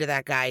look into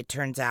that guy.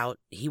 Turns out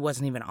he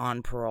wasn't even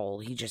on parole.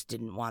 He just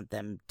didn't want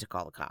them to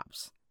call the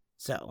cops.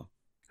 So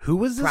who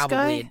was this probably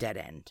guy? A dead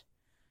end.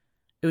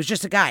 It was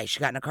just a guy she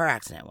got in a car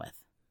accident with.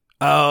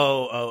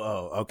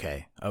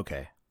 Okay.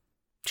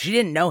 She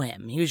didn't know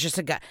him. He was just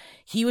a guy.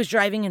 He was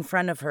driving in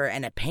front of her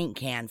and a paint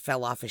can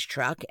fell off his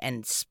truck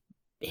and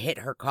hit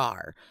her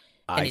car.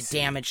 And it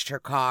damaged her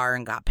car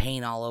and got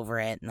paint all over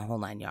it and the whole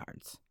 9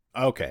 yards.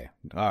 Okay.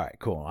 All right,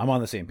 cool. I'm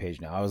on the same page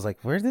now. I was like,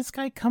 where did this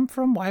guy come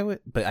from? Why would...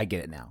 But I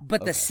get it now.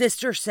 But the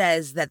sister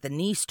says that the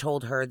niece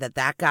told her that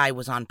that guy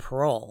was on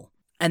parole.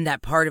 And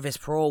that part of his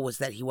parole was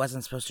that he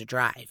wasn't supposed to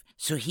drive.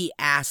 So he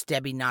asked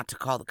Debbie not to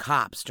call the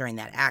cops during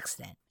that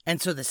accident. And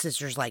so the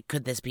sister's like,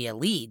 could this be a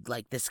lead?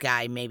 Like, this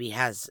guy maybe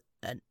has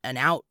an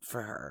out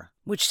for her.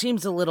 Which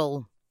seems a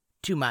little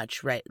too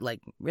much, right? Like,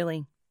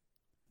 really?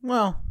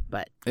 Well,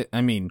 but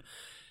again,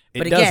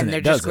 they're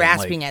just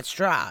grasping at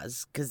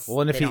straws.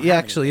 Well, and if he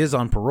actually is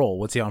on parole,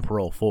 what's he on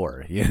parole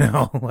for? You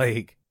know,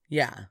 like...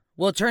 Yeah.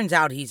 Well, it turns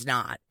out he's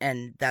not,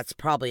 and that's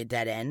probably a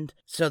dead end.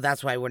 So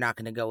that's why we're not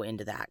going to go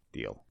into that.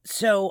 Deal.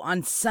 So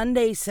on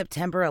Sunday,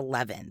 September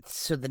 11th,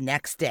 so the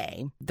next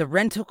day, the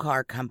rental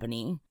car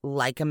company,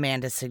 like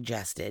Amanda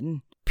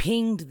suggested,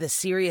 pinged the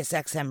Sirius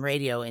XM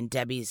radio in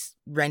Debbie's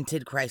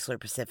rented Chrysler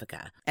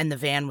Pacifica, and the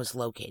van was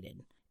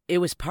located. It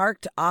was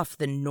parked off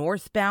the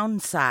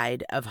northbound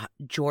side of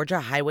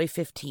Georgia Highway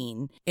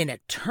 15 in a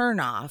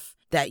turnoff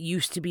that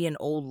used to be an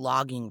old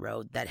logging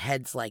road that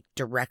heads like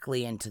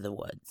directly into the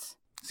woods.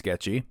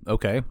 Sketchy.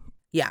 Okay.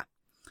 Yeah.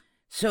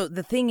 So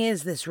the thing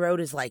is, this road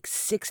is like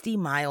 60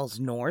 miles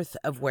north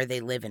of where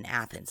they live in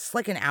Athens. It's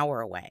like an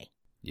hour away.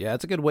 Yeah,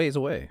 it's a good ways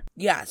away.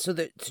 Yeah, so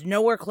it's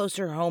nowhere close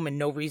to her home and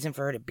no reason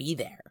for her to be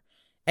there.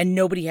 And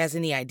nobody has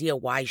any idea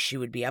why she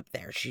would be up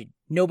there.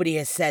 Nobody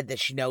has said that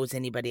she knows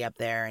anybody up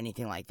there or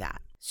anything like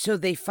that. So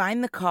they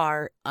find the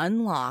car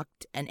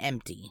unlocked and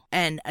empty.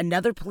 And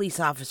another police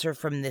officer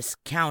from this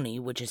county,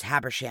 which is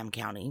Habersham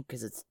County,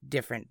 because it's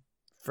different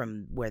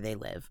from where they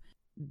live,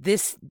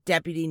 this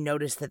deputy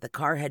noticed that the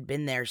car had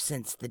been there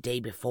since the day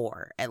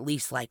before, at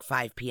least like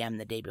 5 p.m.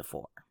 the day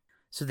before.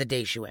 So the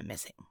day she went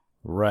missing.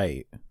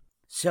 Right.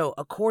 So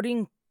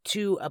according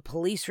to a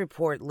police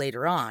report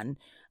later on,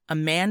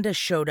 Amanda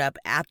showed up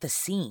at the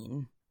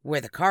scene where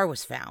the car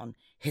was found,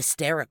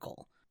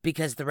 hysterical,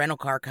 because the rental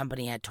car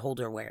company had told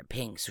her where it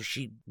pinged, so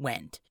she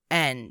went.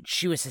 And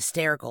she was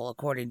hysterical,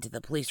 according to the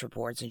police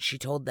reports, and she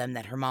told them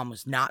that her mom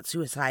was not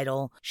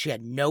suicidal. She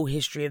had no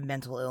history of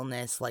mental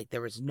illness, like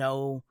there was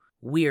no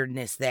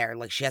weirdness there.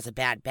 Like, she has a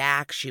bad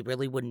back. She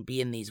really wouldn't be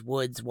in these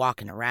woods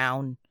walking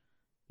around.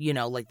 You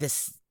know, like,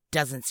 this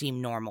doesn't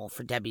seem normal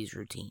for Debbie's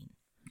routine.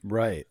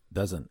 Right.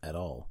 Doesn't at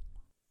all.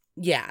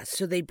 Yeah,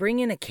 so they bring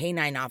in a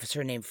canine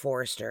officer named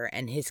Forrester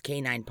and his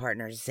canine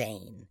partner,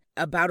 Zane.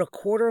 About a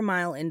quarter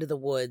mile into the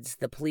woods,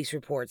 the police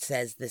report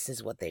says this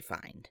is what they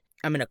find.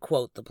 I'm going to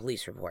quote the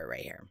police report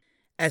right here.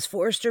 As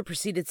Forrester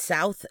proceeded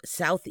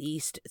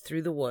southeast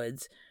through the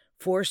woods,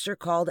 Forrester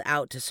called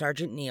out to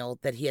Sergeant Neal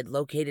that he had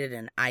located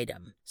an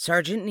item.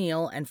 Sergeant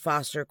Neal and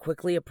Foster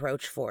quickly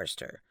approached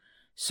Forrester.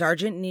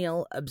 Sergeant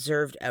Neal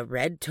observed a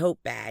red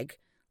tote bag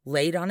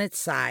laid on its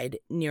side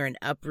near an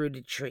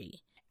uprooted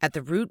tree. At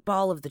the root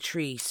ball of the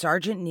tree,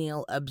 Sergeant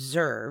Neal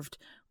observed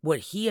what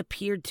he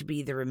appeared to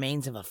be the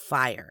remains of a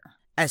fire.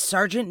 As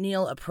Sergeant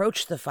Neal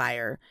approached the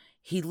fire,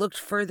 he looked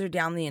further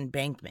down the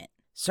embankment.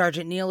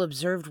 Sergeant Neal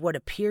observed what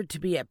appeared to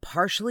be a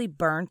partially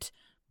burnt,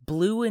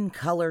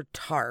 blue-in-color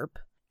tarp.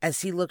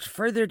 As he looked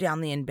further down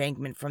the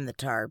embankment from the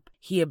tarp,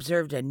 he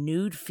observed a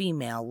nude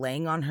female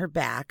laying on her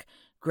back,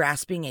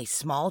 grasping a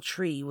small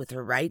tree with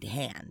her right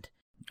hand.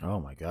 Oh,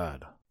 my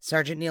God.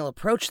 Sergeant Neal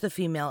approached the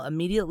female,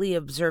 immediately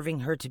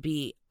observing her to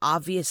be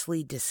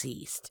obviously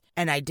deceased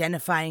and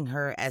identifying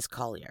her as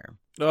Collier.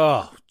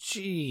 Oh,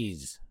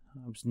 jeez.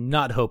 I was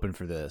not hoping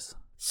for this.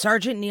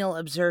 Sergeant Neal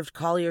observed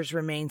Collier's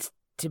remains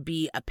to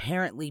be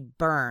apparently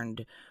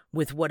burned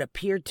with what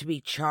appeared to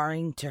be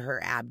charring to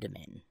her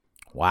abdomen.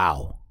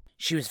 Wow.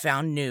 She was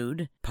found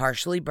nude,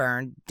 partially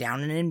burned,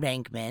 down an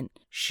embankment.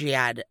 She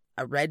had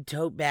a red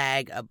tote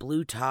bag, a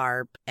blue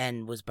tarp,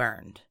 and was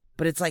burned.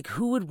 But it's like,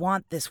 who would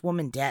want this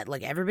woman dead?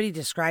 Like, everybody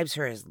describes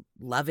her as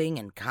loving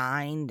and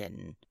kind,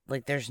 and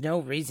like, there's no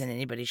reason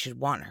anybody should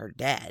want her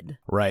dead.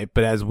 Right,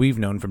 but as we've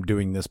known from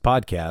doing this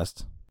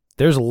podcast,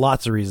 there's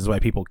lots of reasons why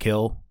people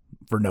kill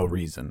for no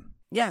reason.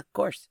 Yeah, of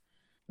course.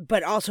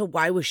 But also,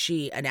 why was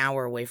she an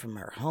hour away from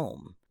her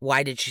home?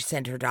 Why did she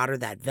send her daughter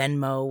that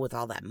Venmo with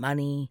all that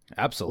money?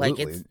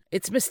 Absolutely. Like,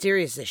 it's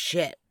mysterious as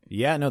shit.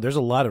 Yeah, no, there's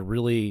a lot of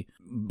really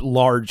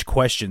large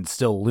questions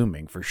still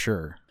looming, for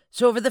sure.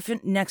 So over the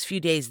next few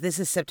days, this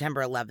is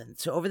September 11th.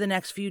 So over the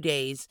next few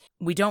days,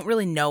 we don't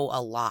really know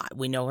a lot.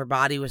 We know her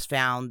body was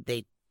found.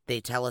 They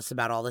tell us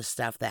about all this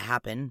stuff that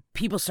happened.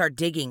 People start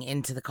digging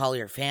into the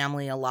Collier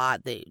family a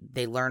lot.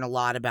 They learn a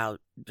lot about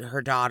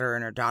her daughter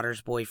and her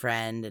daughter's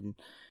boyfriend. And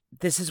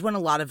this is when a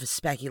lot of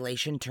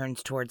speculation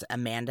turns towards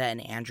Amanda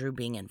and Andrew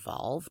being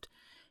involved,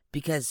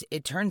 because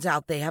it turns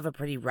out they have a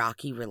pretty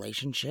rocky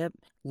relationship.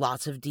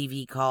 Lots of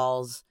DV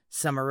calls,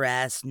 some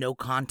arrests, no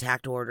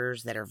contact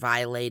orders that are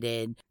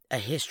violated, a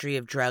history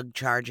of drug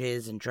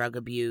charges and drug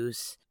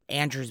abuse.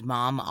 Andrew's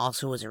mom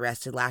also was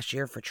arrested last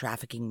year for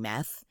trafficking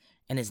meth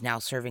and is now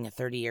serving a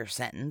 30-year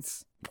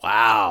sentence.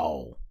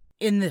 Wow.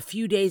 In the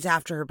few days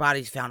after her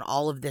body's found,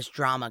 all of this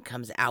drama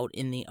comes out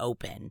in the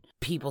open.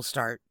 People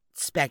start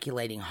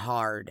speculating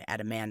hard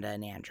at Amanda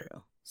and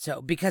Andrew.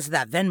 So because of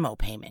that Venmo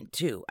payment,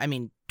 too. I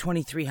mean,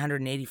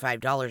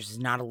 $2,385 is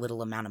not a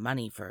little amount of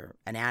money for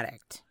an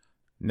addict.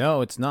 No,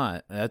 it's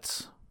not.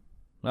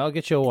 That'll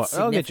get you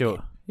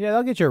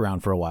that'll get you around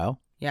for a while.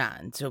 Yeah,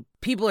 and so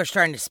people are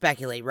starting to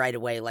speculate right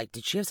away, like,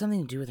 did she have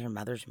something to do with her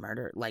mother's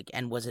murder? Like,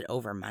 and was it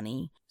over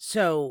money?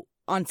 So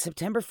on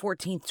September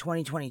 14th,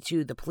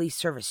 2022, the police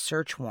serve a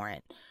search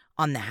warrant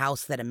on the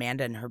house that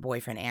Amanda and her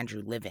boyfriend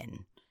Andrew live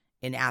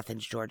in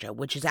Athens, Georgia,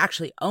 which is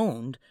actually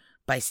owned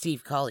by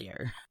Steve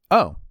Collier.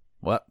 Oh,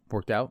 what?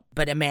 Worked out?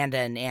 But Amanda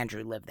and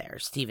Andrew live there.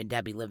 Steve and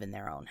Debbie live in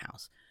their own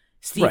house.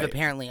 Steve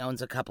apparently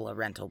owns a couple of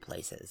rental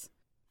places.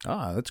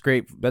 Oh, that's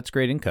great. That's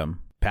great income.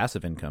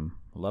 Passive income.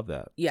 Love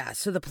that. Yeah,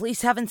 so the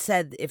police haven't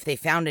said if they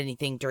found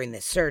anything during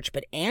this search,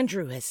 but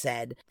Andrew has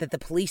said that the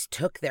police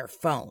took their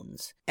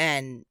phones.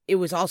 And it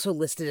was also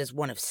listed as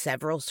one of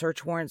several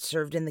search warrants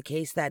served in the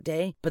case that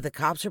day. But the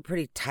cops are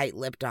pretty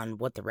tight-lipped on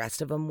what the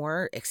rest of them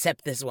were,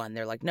 except this one.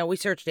 They're like, no, we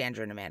searched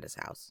Andrew and Amanda's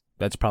house.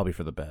 That's probably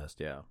for the best,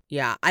 yeah.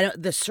 Yeah,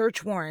 the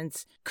search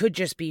warrants could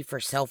just be for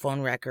cell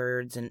phone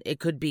records, and it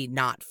could be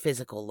not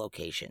physical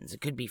locations. It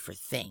could be for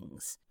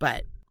things,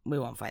 but we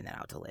won't find that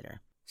out till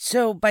later.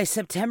 So by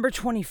September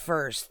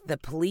 21st, the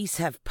police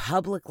have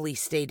publicly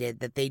stated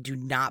that they do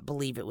not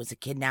believe it was a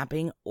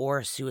kidnapping or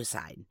a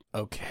suicide.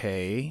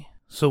 Okay.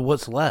 So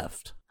what's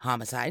left?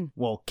 Homicide.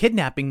 Well,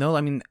 kidnapping, though,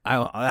 I mean,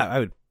 I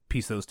would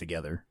piece those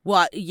together.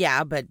 Well,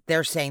 yeah, but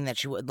they're saying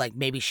that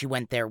maybe she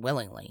went there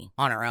willingly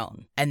on her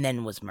own and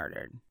then was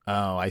murdered.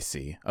 Oh, I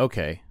see.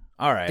 Okay.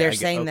 All right. They're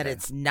saying that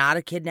it's not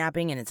a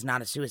kidnapping and it's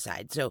not a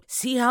suicide. So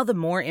see how the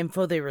more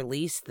info they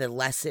release, the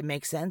less it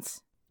makes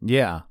sense?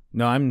 Yeah.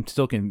 No, I'm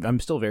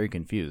still very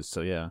confused.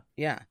 So yeah.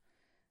 Yeah.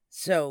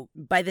 So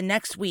by the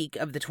next week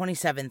of the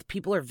 27th,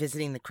 people are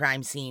visiting the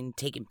crime scene,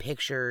 taking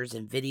pictures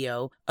and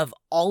video of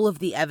all of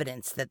the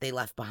evidence that they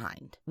left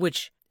behind,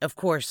 which, of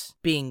course,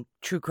 being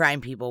true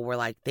crime people, were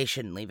like, they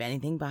shouldn't leave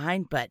anything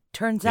behind. But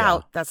turns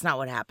out that's not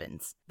what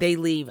happens. They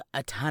leave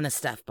a ton of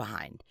stuff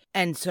behind.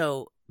 And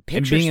so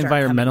pictures. And being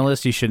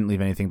environmentalists, you shouldn't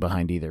leave anything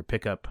behind either.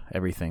 Pick up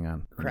everything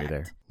on under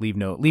there. Leave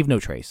no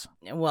trace.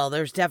 Well,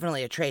 there's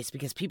definitely a trace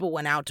because people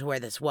went out to where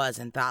this was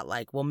and thought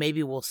like, well,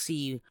 maybe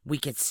we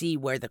could see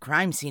where the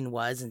crime scene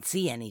was and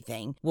see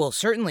anything. Well,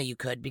 certainly you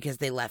could because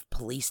they left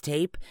police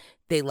tape.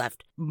 They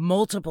left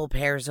multiple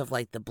pairs of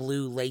like the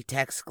blue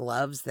latex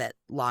gloves that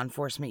law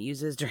enforcement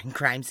uses during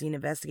crime scene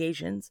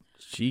investigations.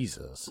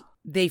 Jesus.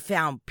 They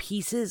found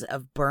pieces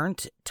of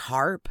burnt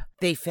tarp.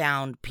 They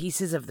found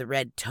pieces of the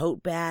red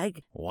tote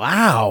bag.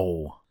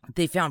 Wow.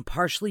 They found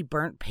partially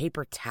burnt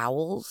paper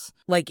towels.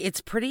 Like,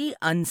 it's pretty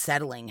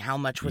unsettling how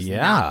much was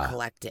not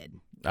collected.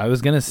 I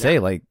was going to say,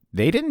 like,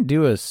 they didn't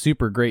do a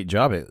super great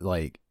job at,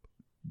 like,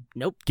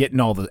 getting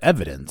all the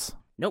evidence.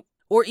 Nope.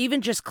 Or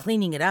even just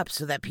cleaning it up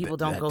so that people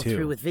don't go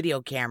through with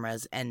video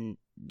cameras and,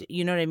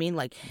 you know what I mean?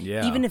 Like,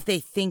 even if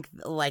they think,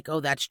 like, oh,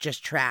 that's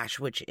just trash,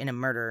 which in a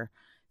murder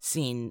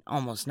scene,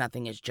 almost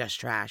nothing is just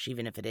trash,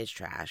 even if it is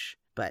trash.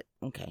 But,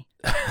 okay.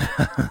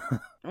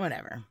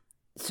 Whatever.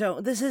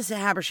 So this is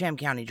Habersham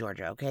County,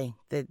 Georgia, okay?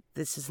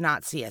 This is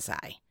not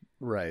CSI.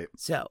 Right.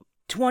 So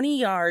 20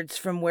 yards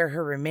from where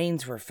her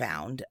remains were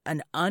found,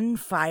 an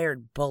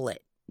unfired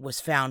bullet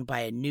was found by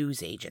a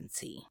news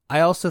agency. I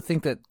also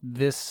think that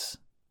this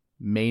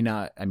may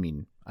not,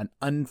 an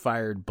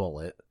unfired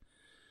bullet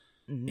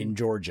in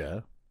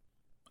Georgia.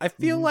 I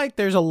feel like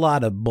there's a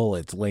lot of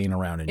bullets laying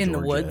around in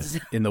Georgia. The woods?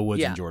 In the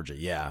woods in Georgia,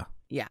 yeah.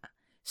 Yeah.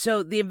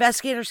 So the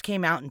investigators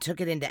came out and took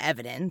it into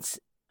evidence.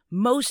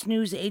 Most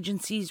news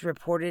agencies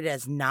report it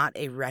as not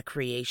a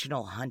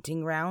recreational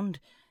hunting round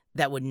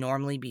that would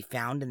normally be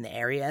found in the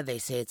area. They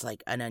say it's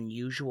like an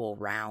unusual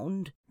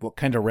round. What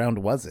kind of round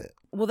was it?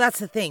 Well, that's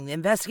the thing. The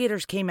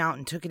investigators came out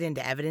and took it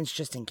into evidence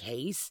just in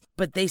case,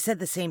 but they said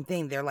the same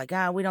thing. They're like,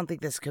 we don't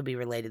think this could be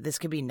related. This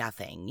could be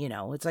nothing. You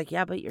know, it's like,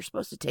 yeah, but you're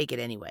supposed to take it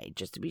anyway,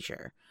 just to be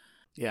sure.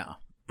 Yeah.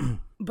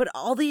 But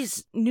all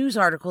these news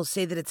articles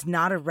say that it's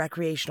not a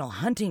recreational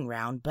hunting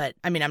round, but,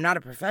 I'm not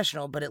a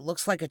professional, but it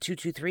looks like a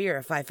 223 or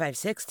a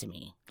 5.56 to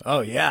me.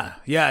 Oh, yeah.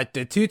 Yeah,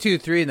 the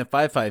 223 and the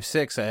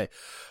 5.56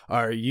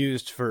 are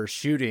used for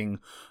shooting.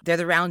 They're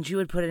the rounds you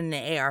would put in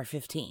an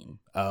AR-15.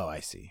 Oh,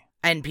 I see.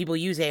 And people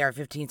use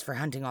AR-15s for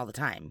hunting all the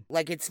time.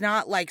 Like, it's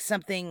not like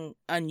something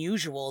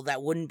unusual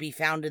that wouldn't be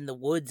found in the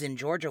woods in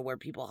Georgia where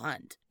people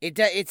hunt.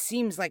 It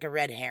seems like a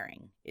red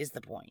herring is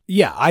the point.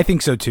 Yeah, I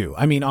think so too.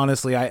 I mean,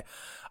 honestly, I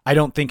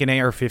don't think an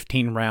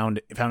AR-15 round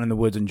found in the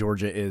woods in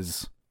Georgia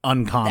is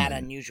uncommon. That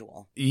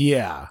unusual.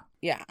 Yeah.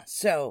 Yeah,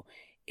 so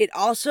it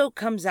also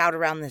comes out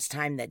around this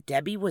time that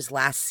Debbie was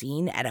last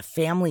seen at a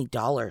Family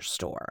Dollar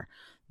store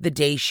the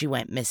day she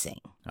went missing.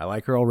 I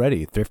like her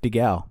already. Thrifty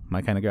gal.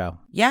 My kind of gal.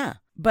 Yeah,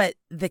 but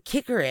the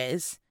kicker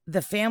is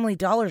the Family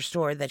Dollar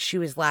store that she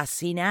was last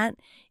seen at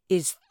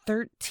is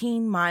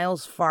 13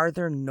 miles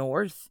farther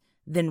north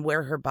than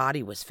where her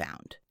body was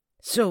found.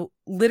 So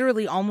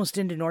literally almost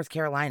into North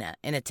Carolina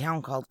in a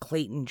town called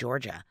Clayton,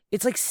 Georgia.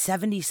 It's like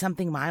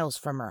 70-something miles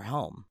from her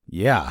home.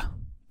 Yeah,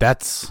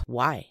 that's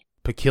Why?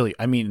 peculiar.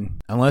 I mean,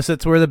 unless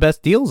it's where the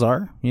best deals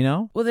are, you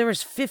know? Well, there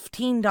was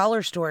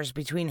 $15 stores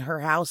between her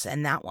house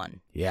and that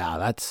one.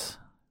 Yeah, this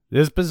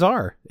is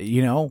bizarre.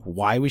 You know,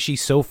 why was she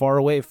so far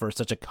away for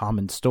such a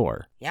common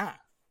store? Yeah,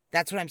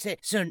 that's what I'm saying.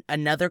 So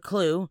another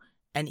clue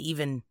and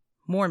even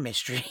more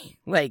mystery.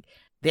 Like,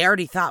 they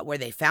already thought where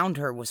they found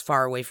her was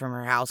far away from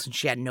her house and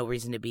she had no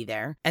reason to be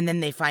there. And then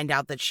they find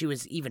out that she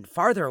was even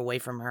farther away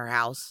from her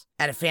house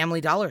at a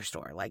Family Dollar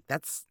store. Like,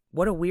 that's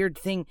what a weird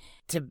thing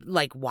to,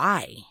 like,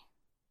 why?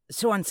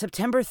 So on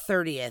September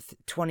 30th,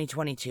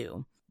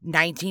 2022,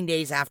 19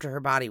 days after her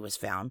body was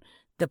found,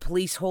 the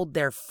police hold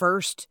their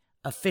first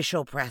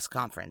official press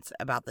conference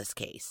about this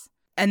case.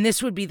 And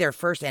this would be their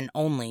first and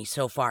only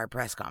so far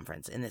press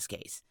conference in this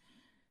case.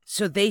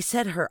 So they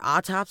said her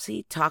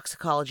autopsy,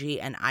 toxicology,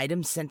 and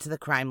items sent to the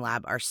crime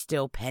lab are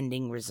still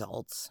pending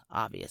results,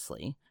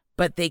 obviously.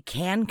 But they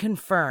can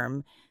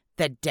confirm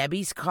that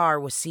Debbie's car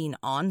was seen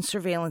on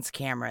surveillance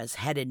cameras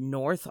headed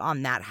north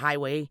on that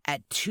highway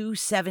at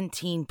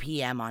 2:17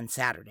 p.m. on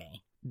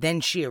Saturday.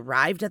 Then she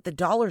arrived at the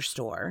dollar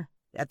store,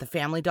 at the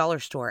Family Dollar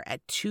store,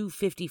 at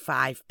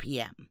 2:55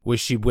 p.m. Was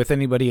she with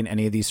anybody in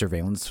any of these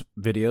surveillance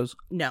videos?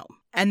 No.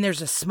 And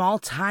there's a small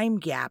time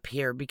gap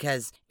here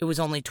because it was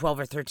only 12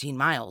 or 13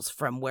 miles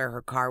from where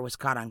her car was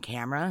caught on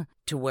camera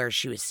to where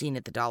she was seen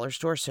at the dollar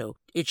store. So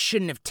it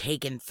shouldn't have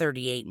taken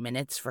 38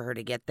 minutes for her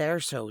to get there.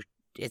 So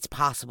it's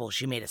possible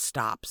she made a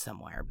stop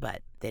somewhere,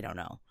 but they don't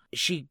know.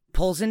 She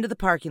pulls into the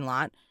parking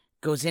lot,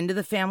 goes into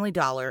the Family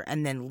Dollar,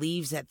 and then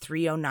leaves at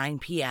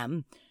 3:09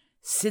 p.m.,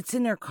 sits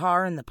in her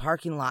car in the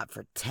parking lot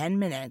for 10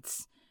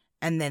 minutes,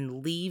 and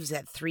then leaves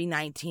at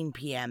 3:19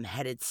 p.m.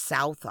 headed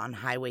south on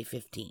Highway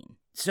 15.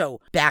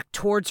 So back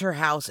towards her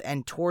house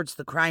and towards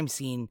the crime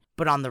scene,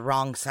 but on the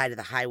wrong side of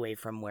the highway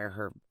from where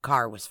her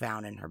car was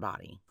found in her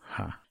body.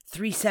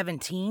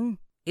 3:17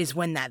 is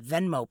when that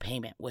Venmo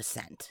payment was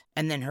sent,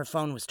 and then her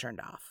phone was turned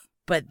off.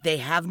 But they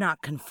have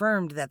not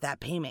confirmed that that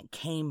payment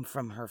came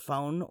from her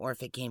phone or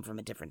if it came from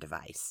a different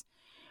device.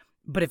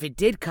 But if it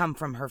did come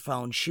from her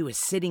phone, she was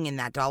sitting in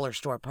that dollar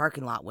store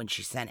parking lot when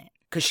she sent it,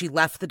 because she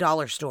left the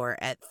dollar store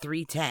at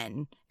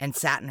 3:10 and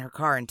sat in her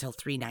car until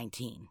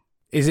 3:19.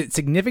 Is it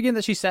significant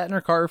that she sat in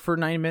her car for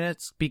 9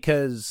 minutes?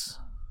 Because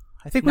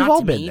I think we've Not all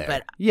to been me, there.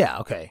 but- Yeah,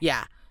 okay.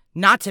 Yeah,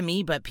 not to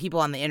me, but people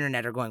on the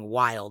internet are going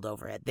wild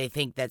over it. They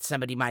think that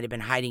somebody might have been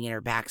hiding in her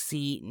back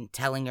seat and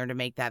telling her to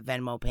make that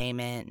Venmo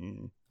payment.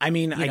 And I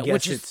mean, I guess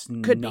which it's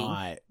could be.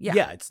 not.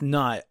 Yeah. It's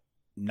not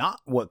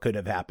what could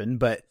have happened.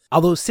 But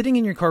although sitting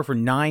in your car for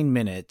 9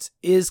 minutes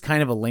is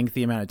kind of a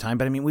lengthy amount of time,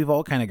 but I mean, we've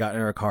all kind of gotten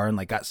in our car and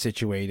like got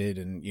situated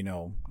and, you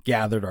know,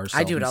 gathered ourselves.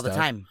 I do it and all the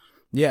stuff. time,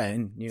 Yeah,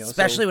 and you know,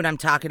 especially when I'm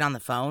talking on the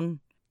phone.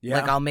 yeah.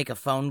 Like, I'll make a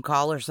phone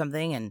call or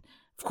something, and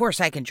of course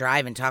I can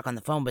drive and talk on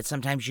the phone, but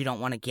sometimes you don't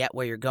want to get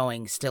where you're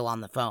going still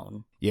on the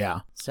phone. yeah.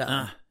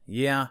 So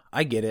Yeah,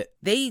 I get it.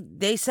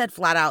 they said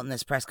flat out in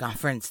this press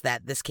conference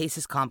that this case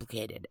is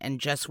complicated, and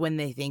just when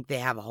they think they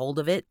have a hold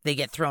of it, they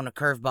get thrown a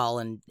curveball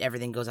and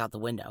everything goes out the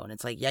window. And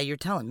it's like, yeah, you're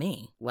telling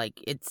me.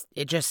 Like,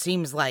 it just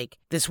seems like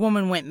this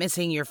woman went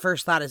missing. Your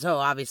first thought is, oh,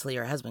 obviously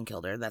her husband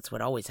killed her. That's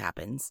what always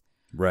happens.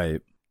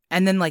 Right.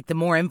 And then, like, the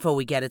more info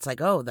we get, it's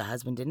like, oh, the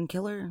husband didn't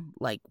kill her?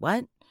 Like,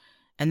 what?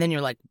 And then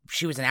you're like,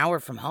 she was an hour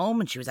from home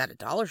and she was at a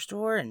dollar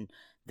store and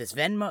this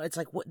Venmo. It's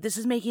like, what? This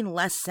is making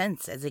less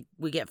sense as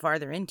we get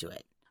farther into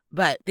it.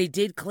 But they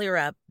did clear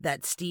up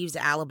that Steve's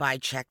alibi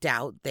checked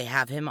out. They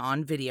have him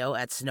on video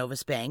at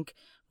Synovus Bank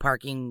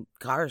parking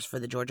cars for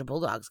the Georgia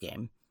Bulldogs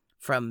game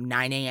from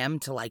 9 a.m.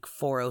 to like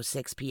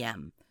 4:06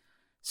 p.m.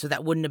 So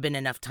that wouldn't have been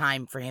enough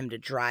time for him to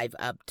drive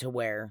up to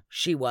where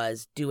she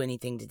was, do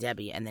anything to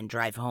Debbie, and then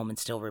drive home and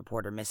still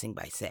report her missing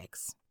by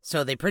 6.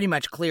 So they pretty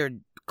much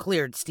cleared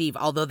Steve,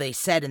 although they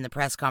said in the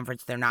press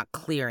conference they're not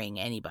clearing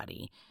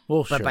anybody.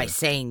 Well, But sure. by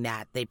saying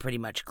that, they pretty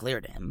much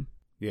cleared him.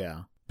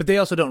 Yeah. But they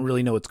also don't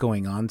really know what's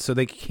going on, so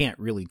they can't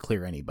really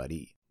clear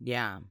anybody.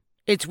 Yeah.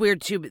 It's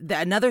weird, too.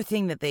 Another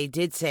thing that they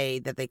did say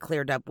that they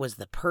cleared up was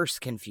the purse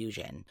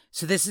confusion.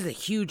 So this is a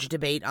huge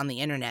debate on the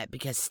internet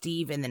because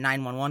Steve in the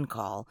 911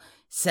 call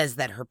says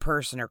that her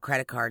purse and her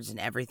credit cards and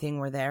everything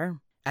were there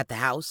at the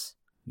house.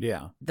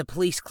 Yeah. The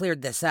police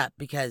cleared this up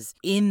because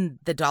in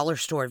the dollar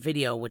store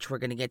video, which we're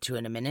going to get to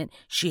in a minute,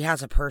 she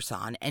has a purse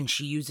on and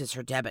she uses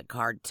her debit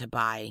card to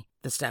buy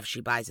the stuff she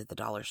buys at the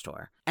dollar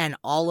store. And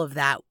all of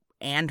that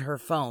and her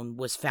phone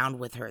was found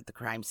with her at the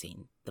crime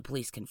scene. The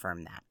police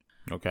confirmed that.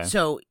 Okay.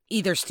 So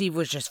either Steve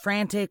was just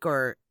frantic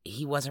or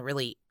he wasn't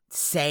really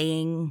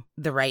saying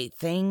the right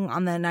thing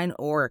on that night,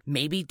 or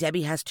maybe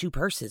Debbie has two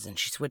purses and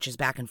she switches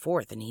back and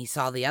forth and he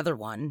saw the other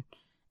one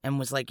and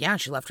was like, yeah,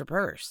 she left her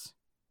purse,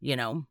 you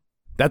know?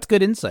 That's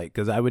good insight,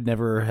 because I would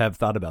never have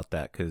thought about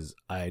that, because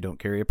I don't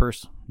carry a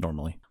purse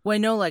normally. Well, I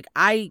know, like,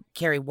 I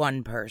carry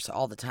one purse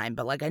all the time,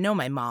 but, like, I know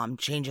my mom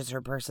changes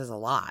her purses a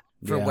lot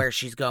for where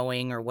she's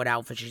going or what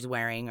outfit she's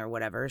wearing or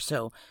whatever.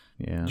 So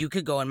you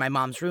could go in my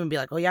mom's room and be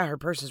like, oh, yeah, her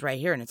purse is right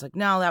here. And it's like,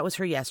 no, that was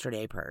her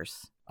yesterday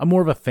purse. I'm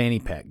more of a fanny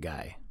pack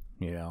guy,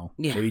 you know?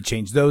 Yeah. Maybe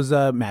change those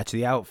up, match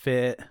the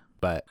outfit.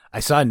 But I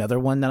saw another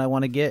one that I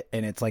want to get,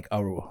 and it's like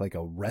a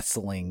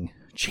wrestling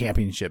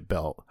championship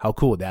belt. How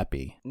cool would that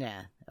be?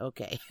 Yeah.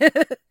 Okay.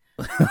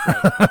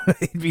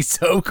 It'd be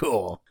so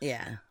cool.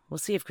 Yeah. We'll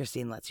see if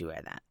Christine lets you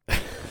wear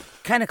that.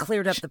 Kind of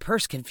cleared up the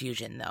purse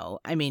confusion, though.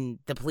 I mean,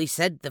 the police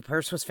said the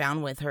purse was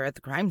found with her at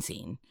the crime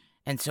scene,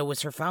 and so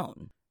was her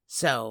phone.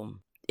 So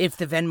if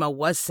the Venmo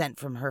was sent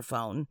from her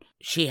phone,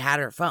 she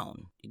had her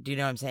phone. Do you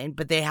know what I'm saying?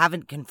 But they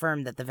haven't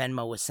confirmed that the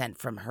Venmo was sent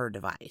from her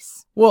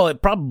device. Well,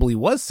 it probably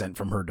was sent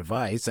from her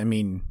device. I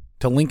mean,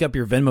 to link up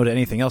your Venmo to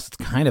anything else, it's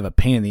kind of a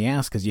pain in the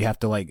ass because you have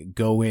to like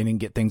go in and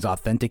get things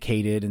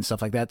authenticated and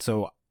stuff like that.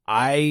 So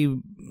I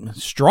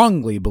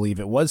strongly believe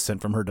it was sent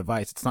from her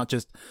device. It's not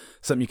just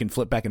something you can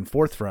flip back and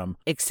forth from.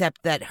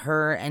 Except that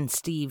her and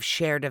Steve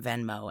shared a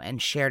Venmo and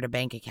shared a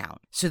bank account.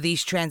 So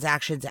these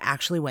transactions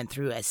actually went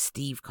through as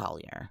Steve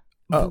Collier.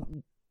 Oh.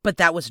 But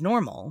that was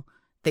normal.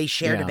 They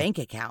shared a bank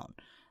account.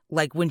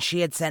 Like when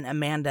she had sent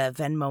Amanda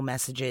Venmo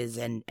messages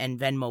and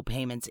Venmo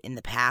payments in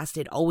the past,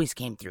 it always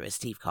came through as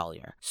Steve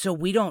Collier. So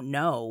we don't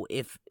know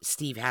if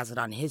Steve has it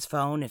on his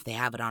phone, if they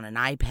have it on an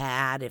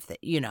iPad, if they,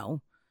 you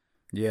know.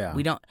 Yeah.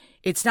 We don't,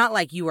 it's not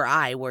like you or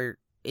I where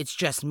it's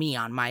just me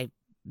on my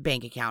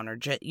bank account or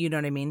just, you know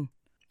what I mean?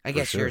 I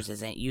guess yours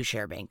isn't. You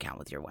share a bank account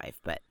with your wife,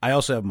 but. I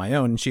also have my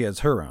own and she has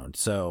her own,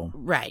 so.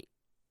 Right.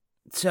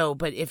 So,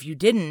 but if you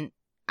didn't,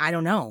 I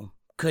don't know.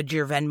 Could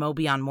your Venmo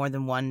be on more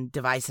than one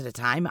device at a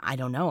time? I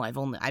don't know.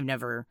 I've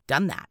never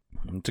done that.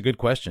 It's a good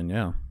question,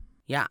 yeah.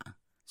 Yeah.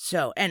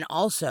 So, and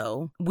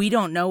also, we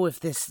don't know if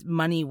this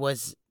money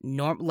was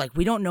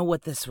we don't know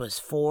what this was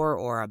for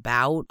or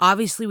about.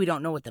 Obviously, we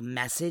don't know what the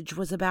message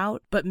was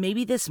about, but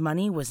maybe this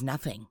money was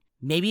nothing.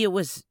 Maybe it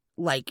was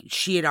like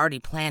she had already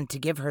planned to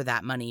give her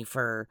that money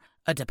for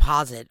a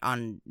deposit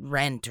on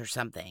rent or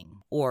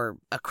something, or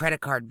a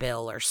credit card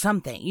bill or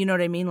something. You know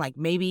what I mean? Like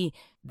maybe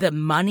the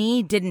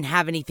money didn't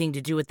have anything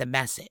to do with the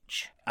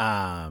message.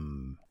 Yeah.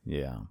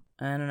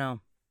 I don't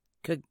know.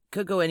 Could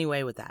go any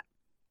way with that.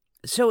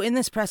 So in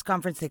this press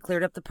conference, they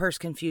cleared up the purse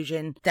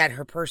confusion, that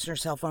her purse and her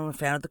cell phone were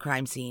found at the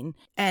crime scene.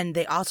 And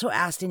they also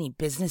asked any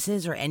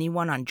businesses or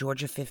anyone on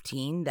Georgia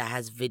 15 that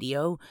has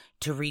video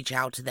to reach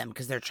out to them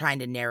because they're trying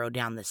to narrow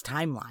down this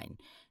timeline.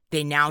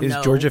 They now know...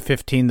 Is Georgia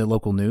 15 the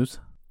local news?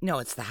 No,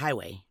 it's the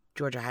highway.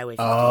 Georgia Highway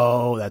 15.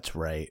 Oh, that's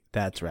right.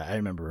 That's right. I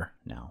remember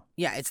now.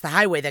 Yeah, it's the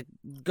highway that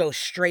goes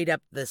straight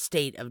up the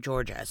state of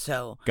Georgia.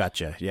 So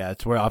gotcha. Yeah,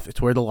 it's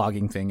where the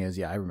logging thing is.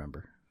 Yeah, I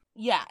remember.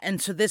 Yeah, and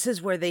so this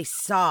is where they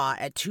saw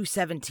at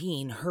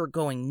 217 her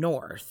going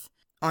north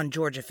on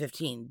Georgia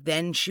 15.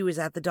 Then she was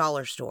at the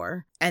dollar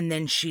store, and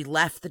then she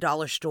left the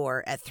dollar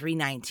store at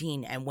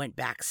 319 and went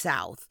back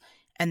south.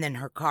 And then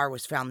her car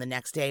was found the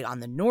next day on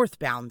the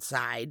northbound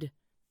side.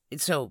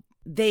 So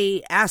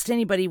they asked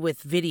anybody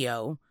with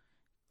video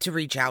to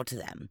reach out to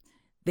them.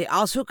 They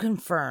also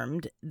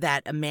confirmed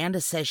that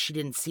Amanda says she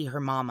didn't see her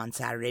mom on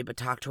Saturday, but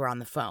talked to her on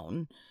the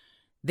phone.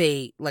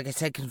 They, like I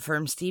said,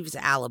 confirmed Steve's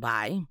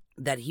alibi,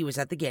 that he was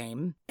at the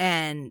game.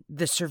 And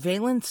the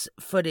surveillance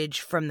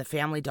footage from the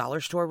Family Dollar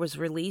store was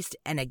released.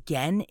 And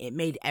again, it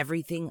made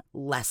everything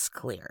less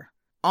clear.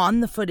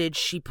 On the footage,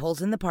 she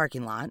pulls in the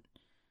parking lot.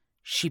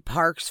 She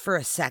parks for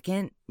a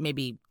second,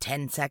 maybe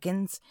 10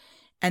 seconds.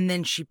 And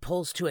then she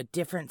pulls to a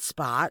different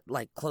spot,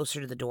 like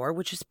closer to the door,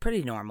 which is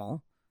pretty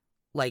normal.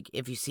 Like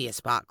if you see a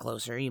spot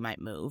closer, you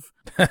might move.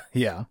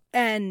 Yeah.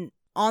 And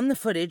on the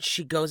footage,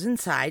 she goes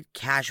inside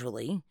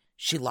casually.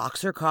 She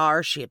locks her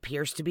car. She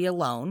appears to be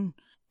alone.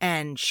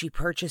 And she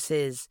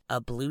purchases a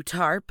blue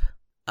tarp,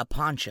 a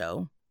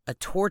poncho, a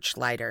torch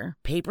lighter,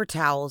 paper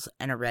towels,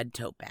 and a red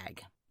tote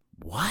bag.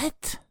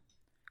 What?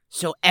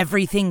 So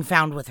everything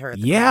found with her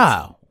at the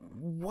Yeah.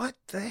 What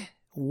the?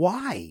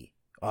 Why?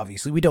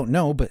 Obviously, we don't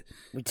know, but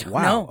we don't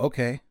wow. know.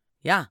 Okay.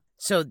 Yeah.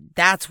 So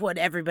that's what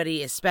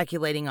everybody is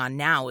speculating on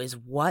now is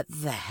what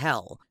the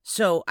hell?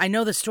 So I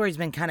know the story's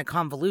been kind of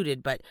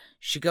convoluted, but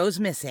she goes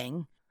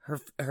missing.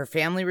 Her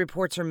family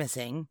reports her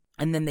missing.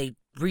 And then they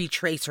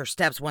retrace her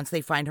steps once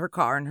they find her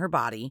car and her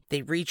body.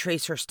 They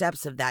retrace her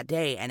steps of that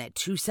day. And at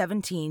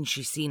 2:17,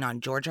 she's seen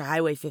on Georgia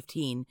Highway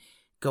 15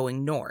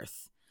 going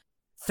north.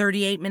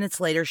 38 minutes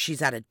later,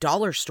 she's at a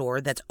dollar store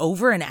that's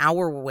over an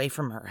hour away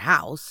from her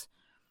house.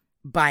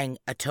 buying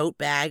a tote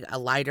bag, a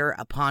lighter,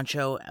 a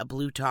poncho, a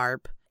blue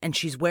tarp, and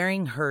she's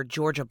wearing her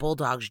Georgia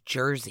Bulldogs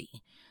jersey,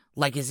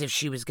 like as if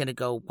she was going to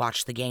go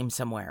watch the game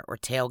somewhere or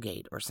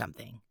tailgate or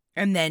something.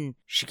 And then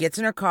she gets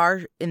in her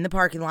car in the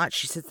parking lot.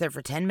 She sits there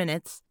for 10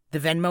 minutes. The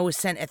Venmo is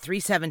sent at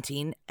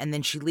 3:17, and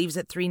then she leaves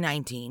at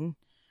 3:19,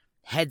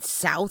 heads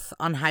south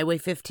on Highway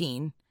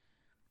 15,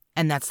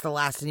 and that's the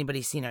last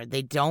anybody's seen her.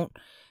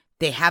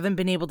 They haven't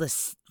been able to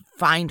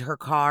find her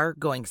car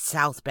going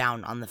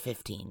southbound on the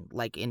 15,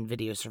 like in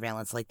video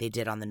surveillance, like they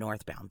did on the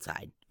northbound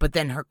side. But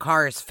then her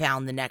car is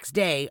found the next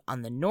day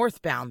on the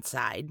northbound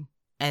side,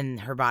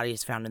 and her body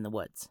is found in the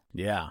woods.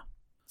 Yeah.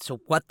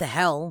 So what the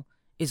hell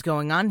is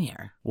going on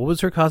here? What was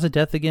her cause of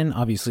death again?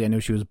 Obviously, I know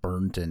she was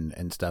burnt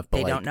and stuff,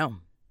 but they don't know.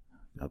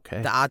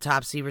 Okay. The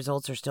autopsy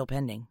results are still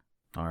pending.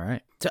 All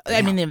right. So,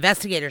 I mean, the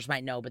investigators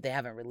might know, but they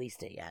haven't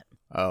released it yet.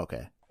 Oh,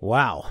 okay.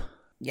 Wow.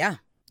 Yeah.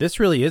 This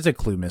really is a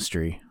clue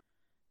mystery.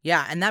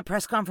 Yeah, and that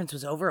press conference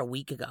was over a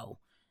week ago.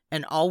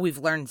 And all we've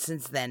learned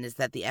since then is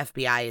that the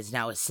FBI is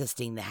now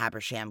assisting the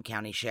Habersham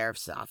County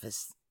Sheriff's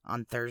Office.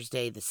 On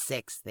Thursday, the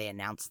 6th, they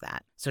announced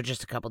that. So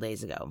just a couple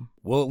days ago.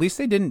 Well, at least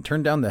they didn't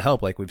turn down the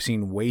help like we've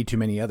seen way too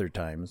many other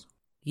times.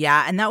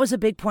 Yeah, and that was a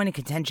big point of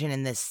contention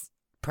in this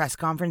press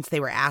conference.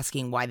 They were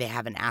asking why they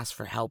haven't asked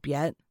for help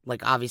yet.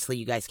 Like, obviously,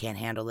 you guys can't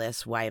handle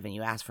this. Why haven't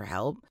you asked for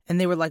help? And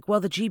they were like, well,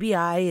 the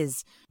GBI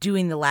is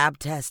doing the lab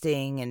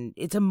testing, and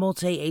it's a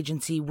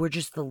multi-agency. We're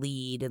just the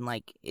lead. And,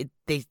 like, it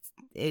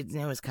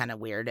was kind of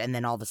weird. And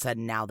then all of a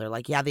sudden now they're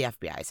like, yeah, the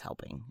FBI is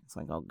helping. It's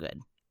like, oh,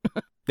 good.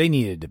 They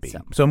needed to be.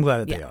 So I'm glad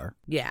that they are.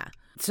 Yeah.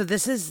 So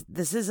this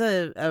is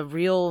a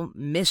real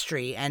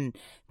mystery, and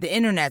the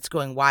internet's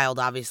going wild.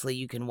 Obviously,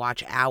 you can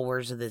watch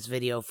hours of this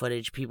video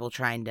footage, people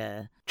trying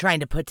to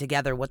put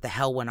together what the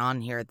hell went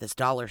on here at this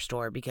dollar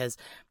store, because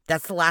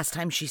that's the last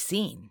time she's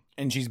seen.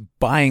 And she's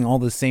buying all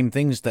the same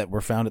things that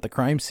were found at the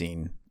crime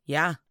scene.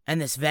 Yeah.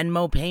 And this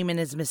Venmo payment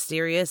is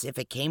mysterious. If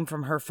it came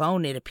from her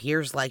phone, it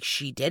appears like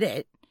she did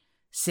it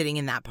sitting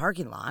in that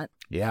parking lot.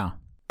 Yeah.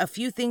 A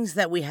few things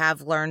that we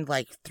have learned,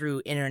 like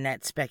through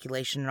internet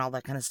speculation and all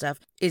that kind of stuff,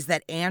 is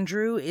that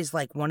Andrew is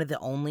like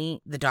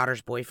the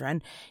daughter's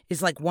boyfriend,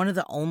 is like one of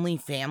the only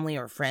family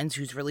or friends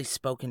who's really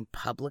spoken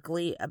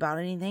publicly about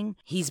anything.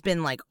 He's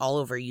been like all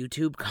over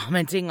YouTube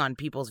commenting on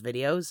people's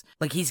videos.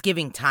 Like he's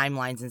giving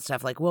timelines and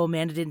stuff like, well,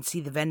 Amanda didn't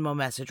see the Venmo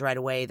message right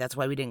away. That's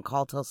why we didn't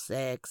call till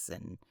 6.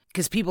 And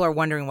because people are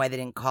wondering why they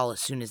didn't call as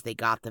soon as they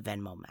got the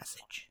Venmo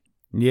message.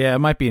 Yeah, it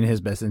might be in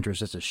his best interest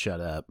just to shut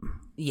up.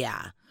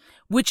 Yeah.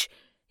 Which...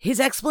 his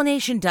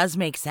explanation does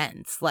make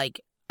sense.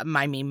 Like,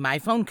 I mean, my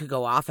phone could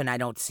go off and I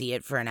don't see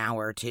it for an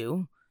hour or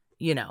two,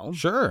 you know?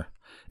 Sure.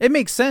 It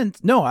makes sense.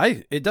 No,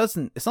 it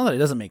doesn't. It's not that it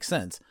doesn't make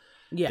sense.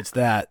 Yeah. It's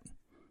that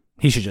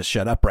he should just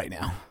shut up right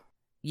now.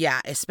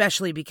 Yeah,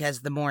 especially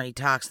because the more he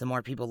talks, the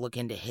more people look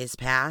into his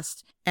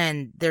past.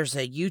 And there's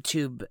a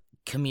YouTube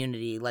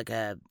community, like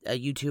a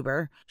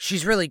YouTuber.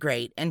 She's really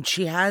great. And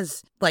she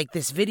has, like,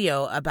 this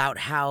video about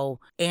how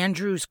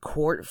Andrew's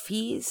court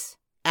fees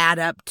add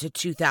up to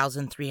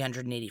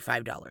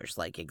 $2,385,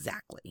 like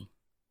exactly.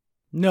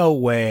 No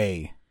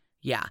way.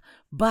 Yeah,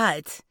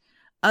 but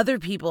other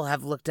people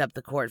have looked up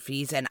the court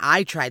fees, and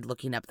I tried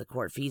looking up the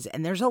court fees,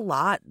 and there's a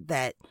lot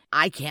that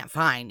I can't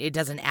find. It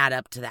doesn't add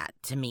up to that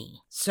to me.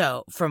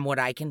 So, from what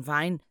I can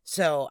find.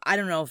 So, I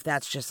don't know if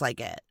that's just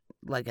like a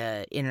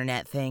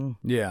internet thing.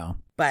 Yeah.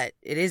 But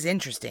it is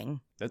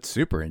interesting. That's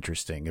super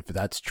interesting if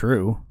that's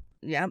true.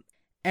 Yep.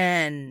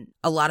 And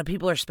a lot of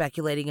people are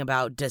speculating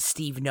about, does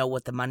Steve know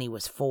what the money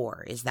was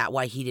for? Is that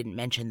why he didn't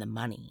mention the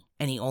money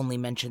and he only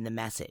mentioned the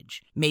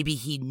message? Maybe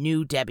he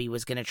knew Debbie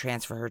was going to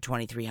transfer her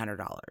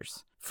 $2,300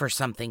 for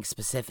something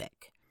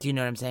specific. Do you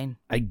know what I'm saying?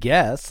 I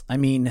guess. I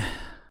mean...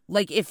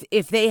 like,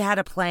 if they had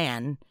a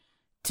plan,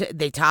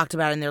 they talked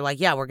about it and they're like,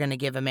 yeah, we're going to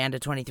give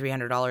Amanda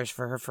 $2,300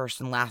 for her first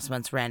and last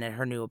month's rent at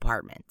her new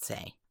apartment,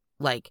 say.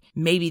 Like,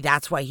 maybe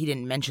that's why he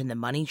didn't mention the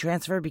money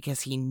transfer,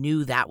 because he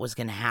knew that was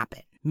going to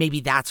happen.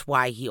 Maybe that's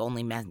why he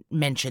only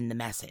mentioned the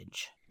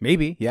message.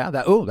 Maybe, yeah.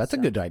 That's a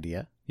good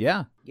idea.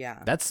 Yeah.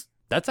 Yeah. That's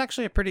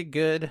actually a pretty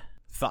good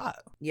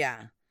thought.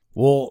 Yeah.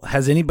 Well,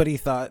 has anybody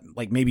thought,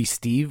 like, maybe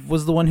Steve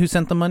was the one who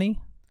sent the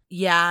money?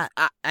 Yeah,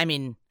 I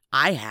mean,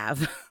 I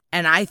have.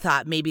 And I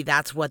thought maybe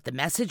that's what the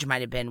message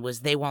might have been,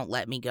 was they won't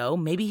let me go.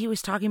 Maybe he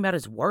was talking about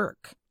his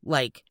work.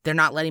 Like, they're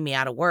not letting me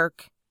out of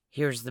work.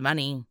 Here's the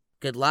money.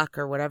 Good luck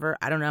or whatever.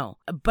 I don't know.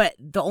 But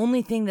the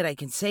only thing that I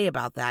can say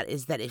about that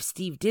is that if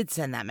Steve did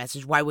send that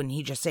message, why wouldn't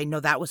he just say, no,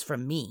 that was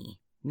from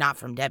me, not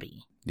from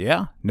Debbie?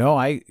 Yeah. No,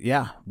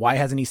 Why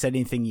hasn't he said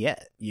anything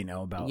yet,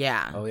 about,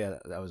 yeah. Oh, yeah,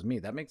 that was me.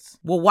 That makes...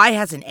 Well, why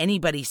hasn't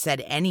anybody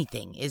said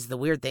anything is the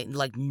weird thing.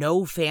 Like,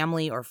 no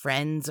family or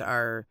friends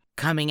are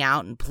coming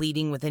out and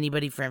pleading with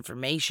anybody for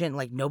information.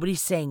 Like,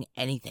 nobody's saying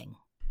anything.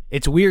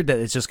 It's weird that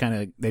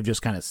they've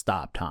just kind of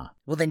stopped, huh?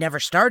 Well, they never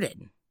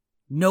started.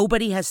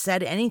 Nobody has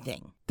said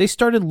anything. They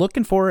started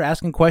looking for her,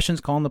 asking questions,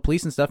 calling the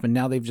police and stuff, and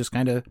now they've just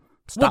kind of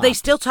stopped. Well, they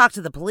still talk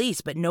to the police,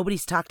 but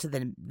nobody's talked to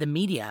the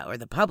media or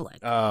the public.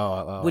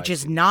 Oh, which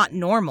is not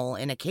normal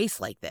in a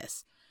case like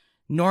this.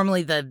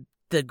 Normally, the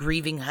the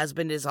grieving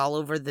husband is all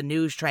over the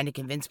news trying to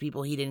convince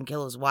people he didn't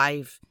kill his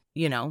wife.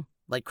 You know,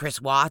 like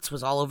Chris Watts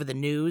was all over the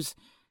news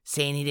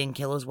saying he didn't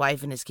kill his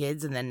wife and his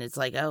kids. And then it's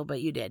like, oh,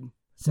 but you did.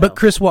 So. But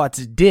Chris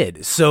Watts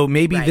did. So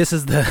maybe Right. this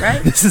is the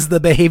Right. this is the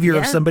behavior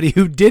of somebody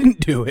who didn't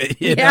do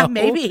it. You know?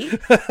 Maybe.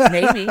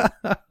 Maybe.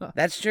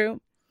 That's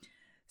true.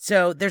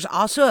 So there's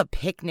also a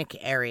picnic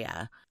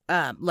area,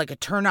 like a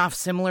turnoff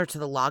similar to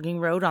the logging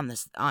road on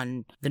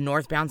the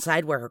northbound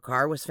side where her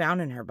car was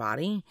found and her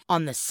body.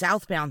 On the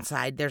southbound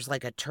side, there's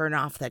like a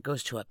turnoff that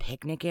goes to a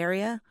picnic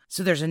area.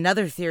 So there's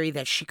another theory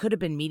that she could have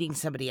been meeting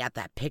somebody at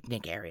that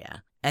picnic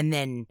area. And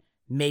then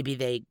maybe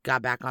they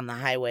got back on the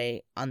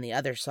highway on the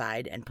other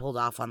side and pulled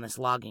off on this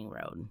logging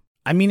road.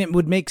 I mean, it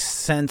would make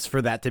sense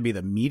for that to be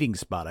the meeting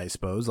spot, I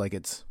suppose. Like,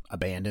 it's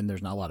abandoned.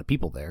 There's not a lot of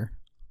people there.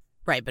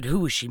 Right, but who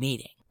was she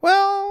meeting?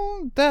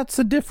 Well, that's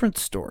a different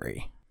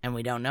story. And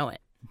we don't know it.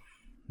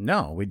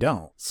 No, we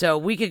don't. So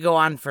we could go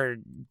on for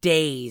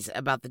days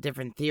about the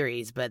different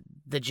theories, but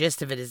the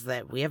gist of it is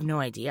that we have no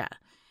idea.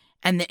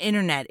 And the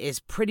internet is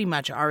pretty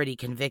much already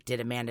convicted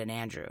Amanda and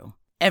Andrew.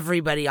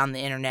 Everybody on the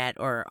internet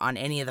or on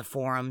any of the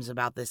forums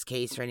about this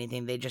case or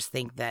anything, they just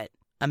think that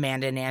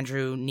Amanda and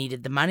Andrew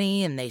needed the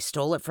money and they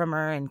stole it from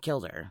her and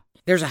killed her.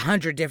 There's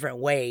 100 different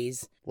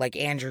ways, like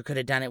Andrew could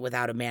have done it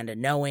without Amanda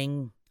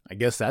knowing. I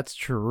guess that's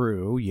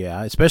true,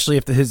 yeah. Especially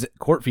if his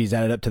court fees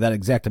added up to that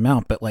exact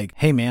amount. But like,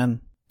 hey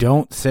man,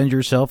 don't send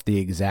yourself the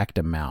exact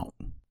amount.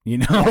 You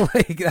know,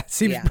 like that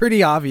seems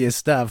pretty obvious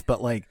stuff,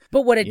 but like.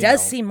 But what it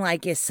does seem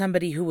like is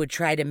somebody who would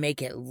try to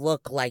make it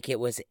look like it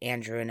was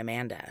Andrew and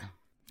Amanda.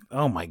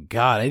 Oh my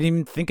God, I didn't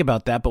even think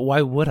about that, but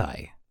why would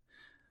I?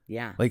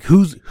 Yeah. Like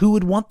who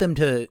would want them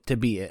to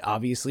be it?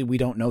 Obviously, we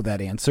don't know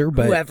that answer,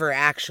 but whoever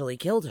actually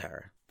killed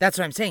her. That's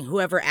what I'm saying.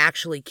 Whoever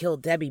actually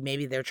killed Debbie,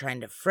 maybe they're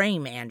trying to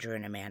frame Andrew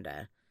and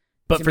Amanda.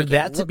 But for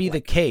that to be the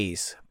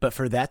case,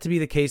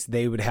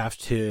 they would have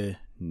to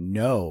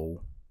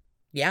know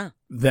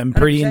them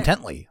pretty 100%.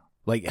 Intently.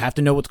 Like have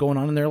to know what's going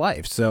on in their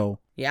life. So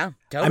yeah,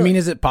 totally. I mean,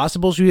 is it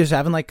possible she was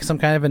having like some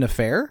kind of an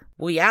affair?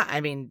 Well, yeah.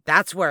 I mean,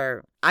 that's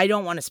where I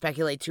don't want to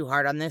speculate too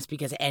hard on this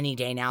because any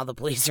day now the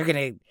police are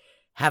going to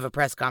have a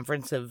press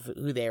conference of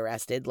who they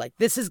arrested. Like,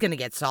 this is going to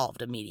get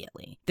solved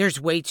immediately.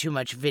 There's way too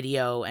much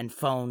video and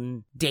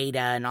phone data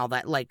and all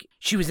that. Like,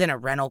 she was in a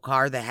rental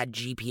car that had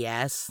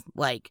GPS.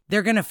 Like,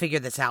 they're going to figure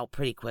this out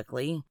pretty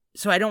quickly.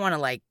 So I don't want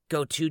to, like,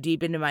 go too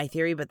deep into my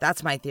theory, but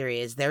that's my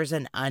theory is there's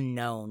an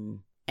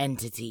unknown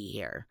entity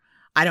here.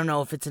 I don't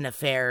know if it's an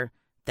affair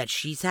that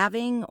she's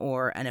having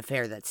or an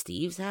affair that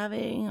Steve's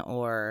having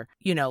or,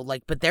 you know,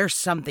 like, but there's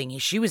something.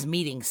 She was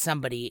meeting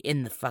somebody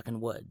in the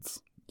fucking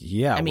woods.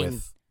 Yeah, I mean,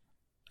 with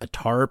a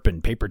tarp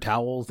and paper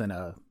towels and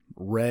a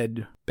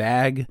red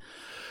bag.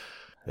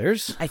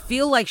 I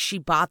feel like she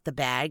bought the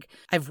bag.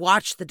 I've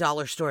watched the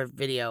dollar store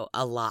video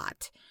a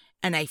lot,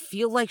 and I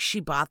feel like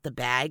she bought the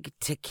bag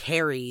to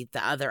carry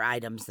the other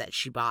items that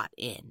she bought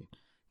in.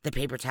 The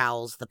paper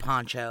towels, the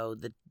poncho,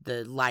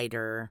 the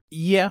lighter.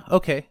 Yeah,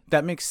 okay.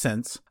 That makes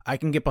sense. I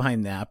can get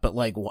behind that. But,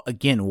 like,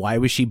 again, why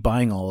was she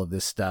buying all of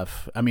this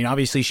stuff? I mean,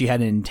 obviously she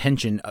had an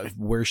intention of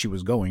where she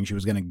was going. She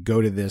was going to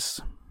go to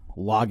this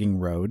logging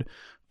road,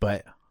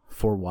 but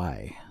for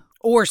why?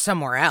 Or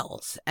somewhere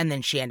else. And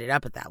then she ended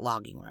up at that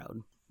logging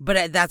road.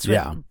 But that's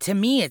what, to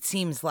me, it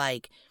seems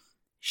like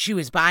she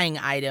was buying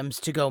items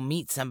to go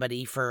meet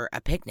somebody for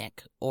a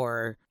picnic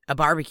or a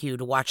barbecue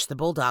to watch the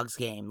Bulldogs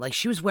game. Like,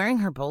 she was wearing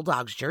her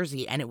Bulldogs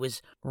jersey, and it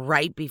was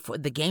right before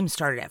the game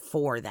started at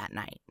 4 that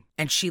night.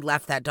 And she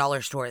left that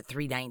dollar store at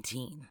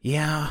 3:19.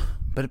 Yeah,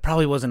 but it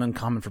probably wasn't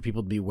uncommon for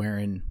people to be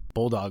wearing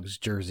Bulldogs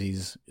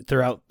jerseys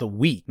throughout the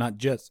week, not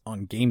just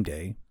on game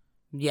day.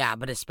 Yeah,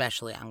 but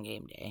especially on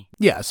game day.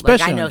 Yeah,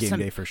 especially on game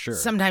day for sure.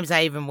 Sometimes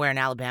I even wear an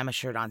Alabama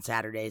shirt on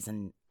Saturdays,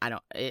 and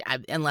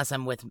unless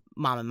I'm with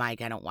Mom and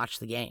Mike, I don't watch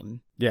the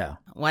game. Yeah.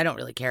 Well, I don't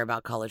really care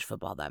about college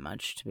football that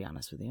much, to be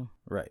honest with you.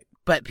 Right.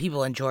 But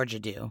people in Georgia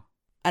do.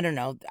 I don't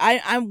know.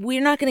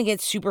 We're not going to get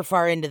super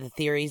far into the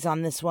theories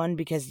on this one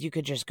because you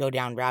could just go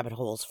down rabbit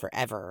holes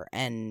forever.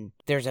 And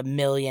there's a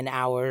million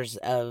hours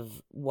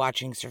of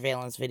watching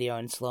surveillance video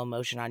in slow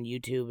motion on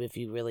YouTube if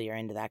you really are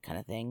into that kind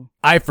of thing.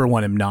 I, for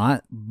one, am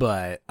not,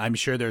 but I'm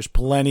sure there's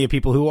plenty of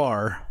people who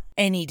are.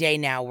 Any day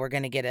now, we're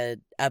going to get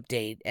an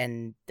update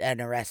and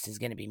an arrest is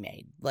going to be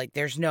made. Like,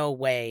 there's no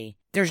way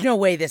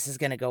this is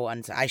going to go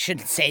I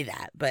shouldn't say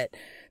that, but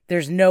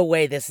there's no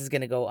way this is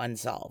going to go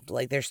unsolved.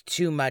 Like, there's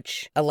too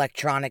much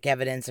electronic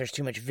evidence. There's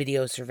too much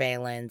video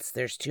surveillance.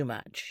 There's too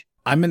much.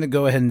 I'm going to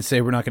go ahead and say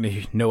we're not going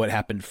to know what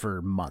happened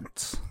for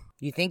months.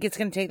 You think it's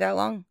going to take that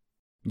long?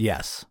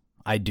 Yes,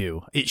 I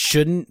do. It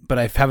shouldn't, but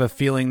I have a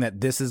feeling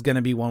that this is going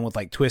to be one with,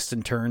 like, twists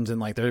and turns,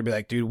 and, like, they're going to be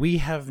like, dude, we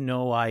have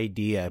no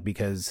idea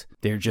because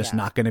they're just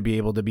not going to be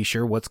able to be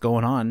sure what's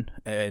going on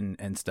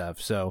and stuff.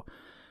 So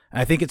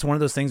I think it's one of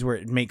those things where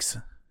it makes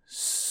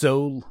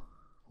so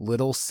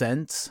little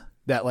sense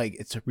that, like,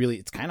 it's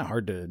kind of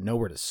hard to know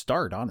where to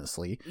start,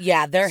 honestly.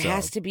 Yeah, there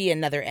has to be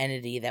another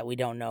entity that we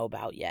don't know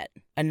about yet.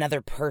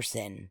 Another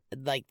person,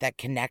 like, that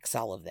connects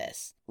all of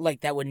this.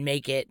 Like, that would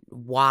make it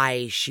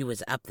why she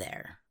was up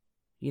there.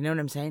 You know what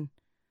I'm saying?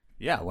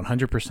 Yeah,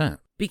 100%.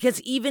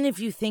 Because even if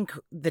you think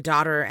the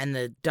daughter and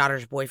the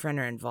daughter's boyfriend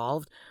are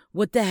involved,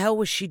 what the hell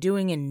was she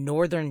doing in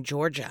northern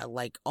Georgia,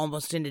 like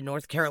almost into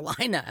North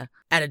Carolina,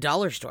 at a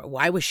dollar store?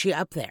 Why was she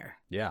up there?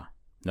 Yeah.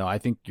 No, I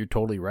think you're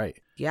totally right.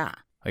 Yeah.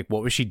 Like,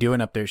 what was she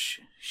doing up there?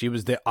 She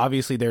was there,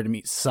 obviously there to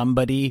meet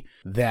somebody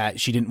that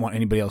she didn't want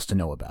anybody else to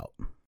know about.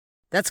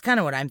 That's kind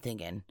of what I'm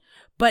thinking.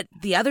 But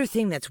the other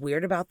thing that's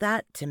weird about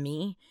that, to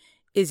me,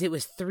 is it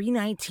was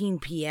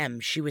 3:19 p.m.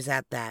 she was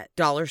at that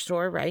dollar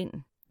store, right?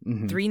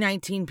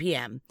 3:19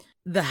 p.m.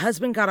 The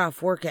husband got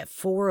off work at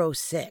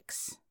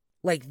 4:06.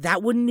 Like,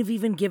 that wouldn't have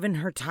even given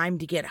her time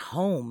to get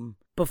home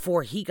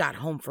before he got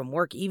home from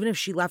work, even if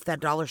she left that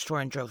dollar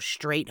store and drove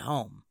straight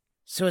home.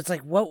 So it's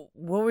like, what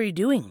were you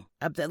doing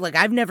up there? Like,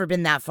 I've never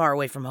been that far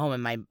away from home,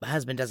 and my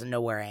husband doesn't know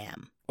where I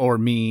am. Or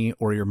me,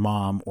 or your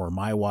mom, or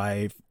my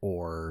wife,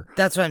 or...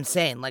 That's what I'm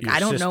saying. Like,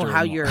 I don't know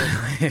how you're...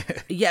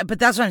 Yeah, but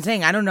that's what I'm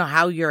saying. I don't know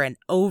how you're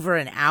over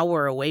an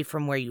hour away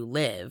from where you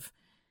live,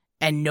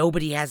 and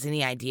nobody has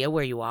any idea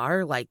where you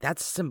are. Like,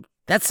 that's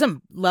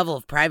some level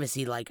of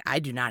privacy, like, I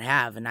do not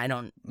have, and I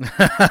don't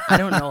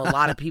know a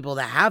lot of people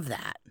that have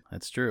that.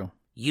 That's true.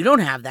 You don't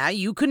have that.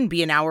 You couldn't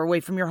be an hour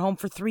away from your home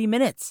for 3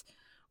 minutes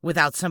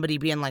without somebody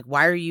being like,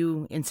 why are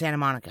you in Santa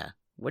Monica?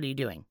 What are you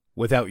doing?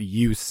 Without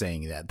you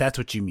saying that. That's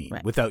what you mean.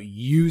 Right. Without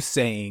you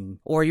saying...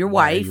 Or your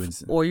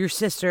wife, or your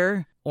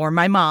sister, or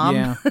my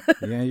mom.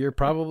 Yeah, you're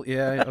probably...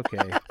 Yeah,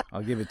 okay.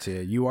 I'll give it to you.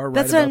 You are right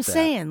That's about what I'm that.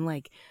 saying.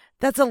 Like,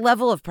 that's a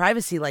level of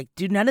privacy. Like,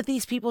 do none of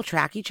these people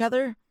track each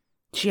other?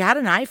 She had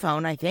an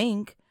iPhone, I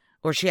think.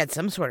 Or she had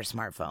some sort of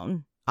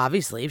smartphone.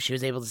 Obviously, if she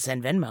was able to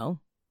send Venmo.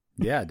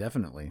 Yeah,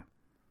 definitely.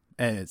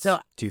 And it's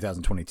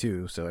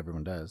 2022, so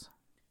everyone does.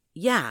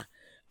 Yeah.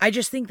 I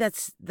just think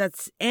that's,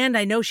 and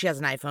I know she has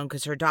an iPhone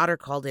because her daughter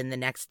called in the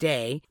next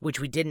day, which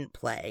we didn't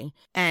play,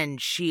 and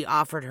she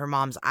offered her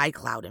mom's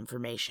iCloud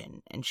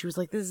information. And she was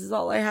like, this is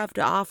all I have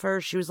to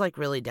offer. She was like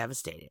really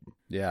devastated.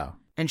 Yeah.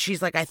 And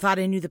she's like, I thought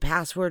I knew the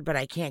password, but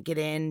I can't get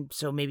in.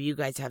 So maybe you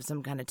guys have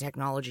some kind of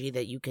technology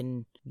that you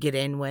can get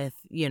in with,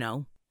 you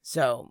know?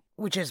 So,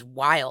 which is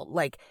wild.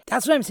 Like,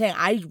 that's what I'm saying.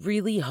 I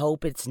really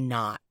hope it's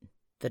not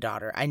the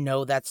daughter. I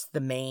know that's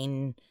the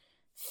main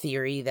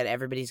theory that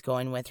everybody's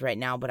going with right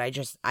now, but I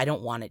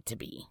don't want it to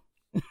be.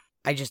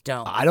 I just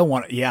don't. I don't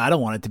want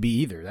it to be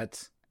either.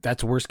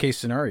 That's worst case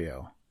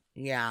scenario.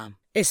 Yeah.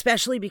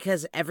 Especially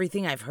because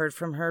everything I've heard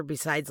from her,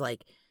 besides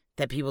like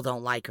that people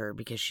don't like her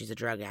because she's a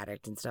drug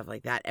addict and stuff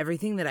like that,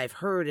 everything that I've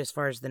heard as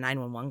far as the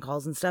 911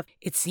 calls and stuff,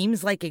 it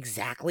seems like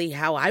exactly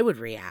how I would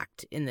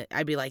react.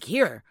 I'd be like,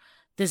 here,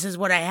 this is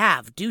what I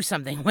have. Do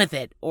something with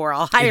it, or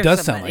I'll hire somebody. It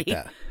does sound like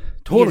that.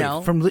 Totally. You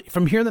know?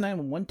 From hearing the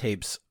 911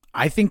 tapes,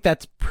 I think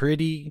that's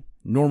pretty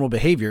normal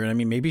behavior. And I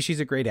mean, maybe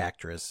she's a great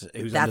actress.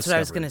 That's what I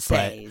was going to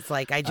say. It's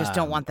like, I just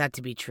don't want that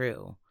to be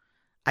true.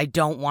 I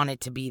don't want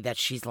it to be that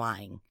she's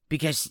lying,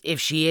 because if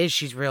she is,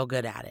 she's real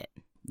good at it.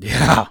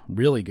 Yeah,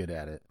 really good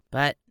at it.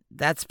 But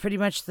that's pretty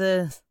much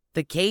the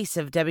case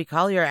of Debbie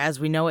Collier as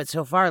we know it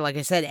so far. Like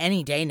I said,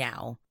 any day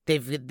now,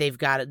 they've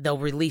got it. They'll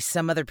release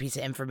some other piece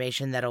of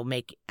information that'll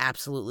make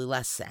absolutely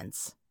less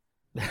sense.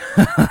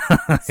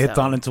 It's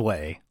on its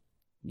way.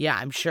 Yeah,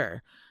 I'm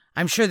sure.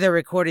 I'm sure they're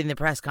recording the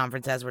press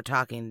conference as we're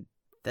talking.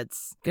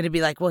 That's going to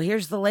be like, well,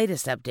 here's the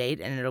latest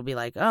update. And it'll be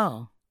like,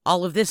 oh,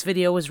 all of this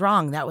video was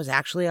wrong. That was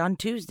actually on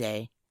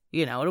Tuesday.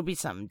 You know, it'll be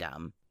something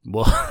dumb.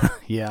 Well,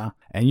 yeah.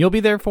 And you'll be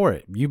there for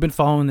it. You've been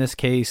following this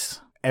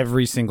case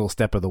every single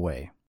step of the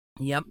way.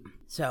 Yep.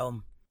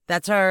 So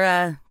that's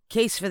our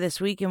case for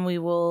this week. And we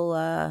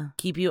will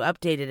keep you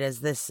updated as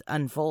this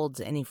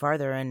unfolds any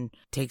farther and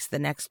takes the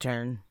next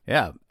turn.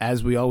 Yeah,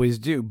 as we always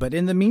do. But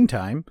in the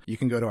meantime, you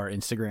can go to our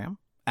Instagram,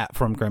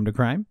 @From Crime to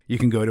Crime. You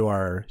can go to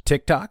our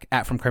TikTok,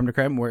 @From Crime to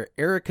Crime, where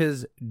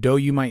Erica's Doe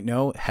You Might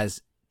Know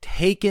has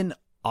taken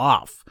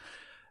off.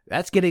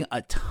 That's getting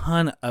a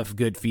ton of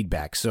good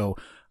feedback. So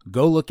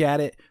go look at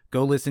it.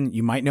 Go listen.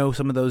 You might know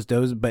some of those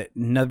does, but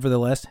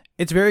nevertheless,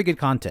 it's very good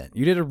content.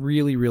 You did a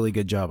really, really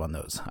good job on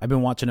those. I've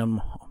been watching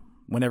them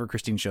whenever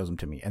Christine shows them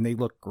to me, and they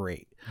look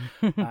great.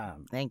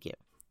 Thank you.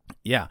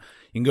 Yeah,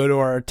 you can go to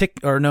our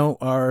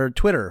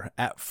Twitter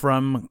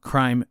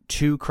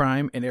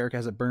 @FromCrime2Crime, and Eric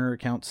has a burner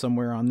account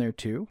somewhere on there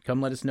too.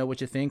 Come let us know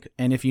what you think,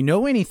 and if you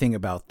know anything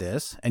about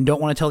this and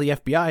don't want to tell the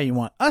FBI, you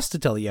want us to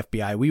tell the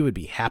FBI, we would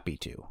be happy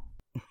to.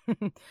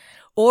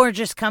 Or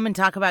just come and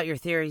talk about your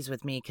theories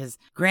with me, because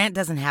Grant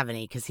doesn't have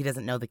any because he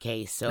doesn't know the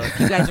case. So if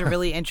you guys are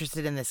really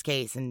interested in this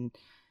case and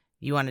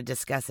you want to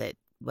discuss it,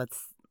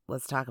 let's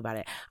talk about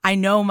it. I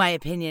know my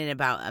opinion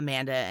about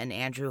Amanda and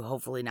Andrew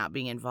hopefully not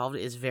being involved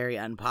is very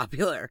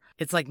unpopular.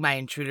 It's like my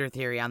intruder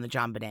theory on the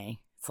John Bonet.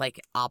 It's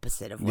like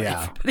opposite of what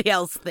everybody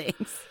else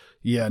thinks.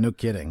 Yeah, no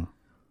kidding.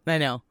 I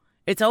know.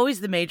 It's always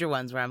the major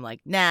ones where I'm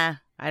like, nah,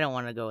 I don't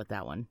want to go with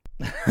that one.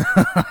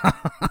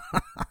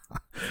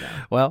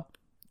 Well,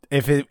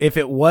 if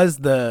it was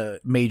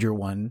the major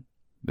one,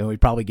 then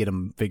we'd probably get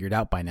them figured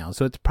out by now.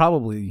 So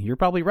you're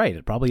probably right.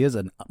 It probably is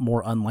a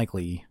more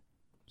unlikely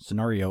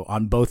scenario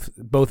on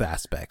both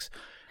aspects.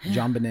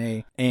 John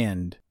Bonet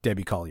and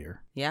Debbie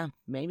Collier. Yeah,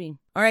 maybe.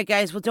 All right,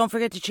 guys. Well, don't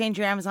forget to change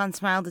your Amazon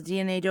Smile to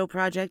DNA Doe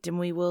Project, and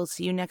we will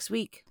see you next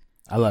week.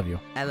 I love you.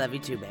 I love you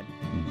too, babe.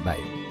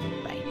 Bye.